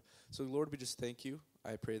it, Lord. So, Lord, we just thank you.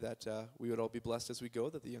 I pray that we would all be blessed as we go,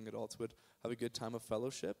 that the young adults would have a good time of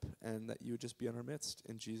fellowship, and that you would just be in our midst.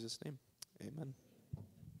 In Jesus' name, amen.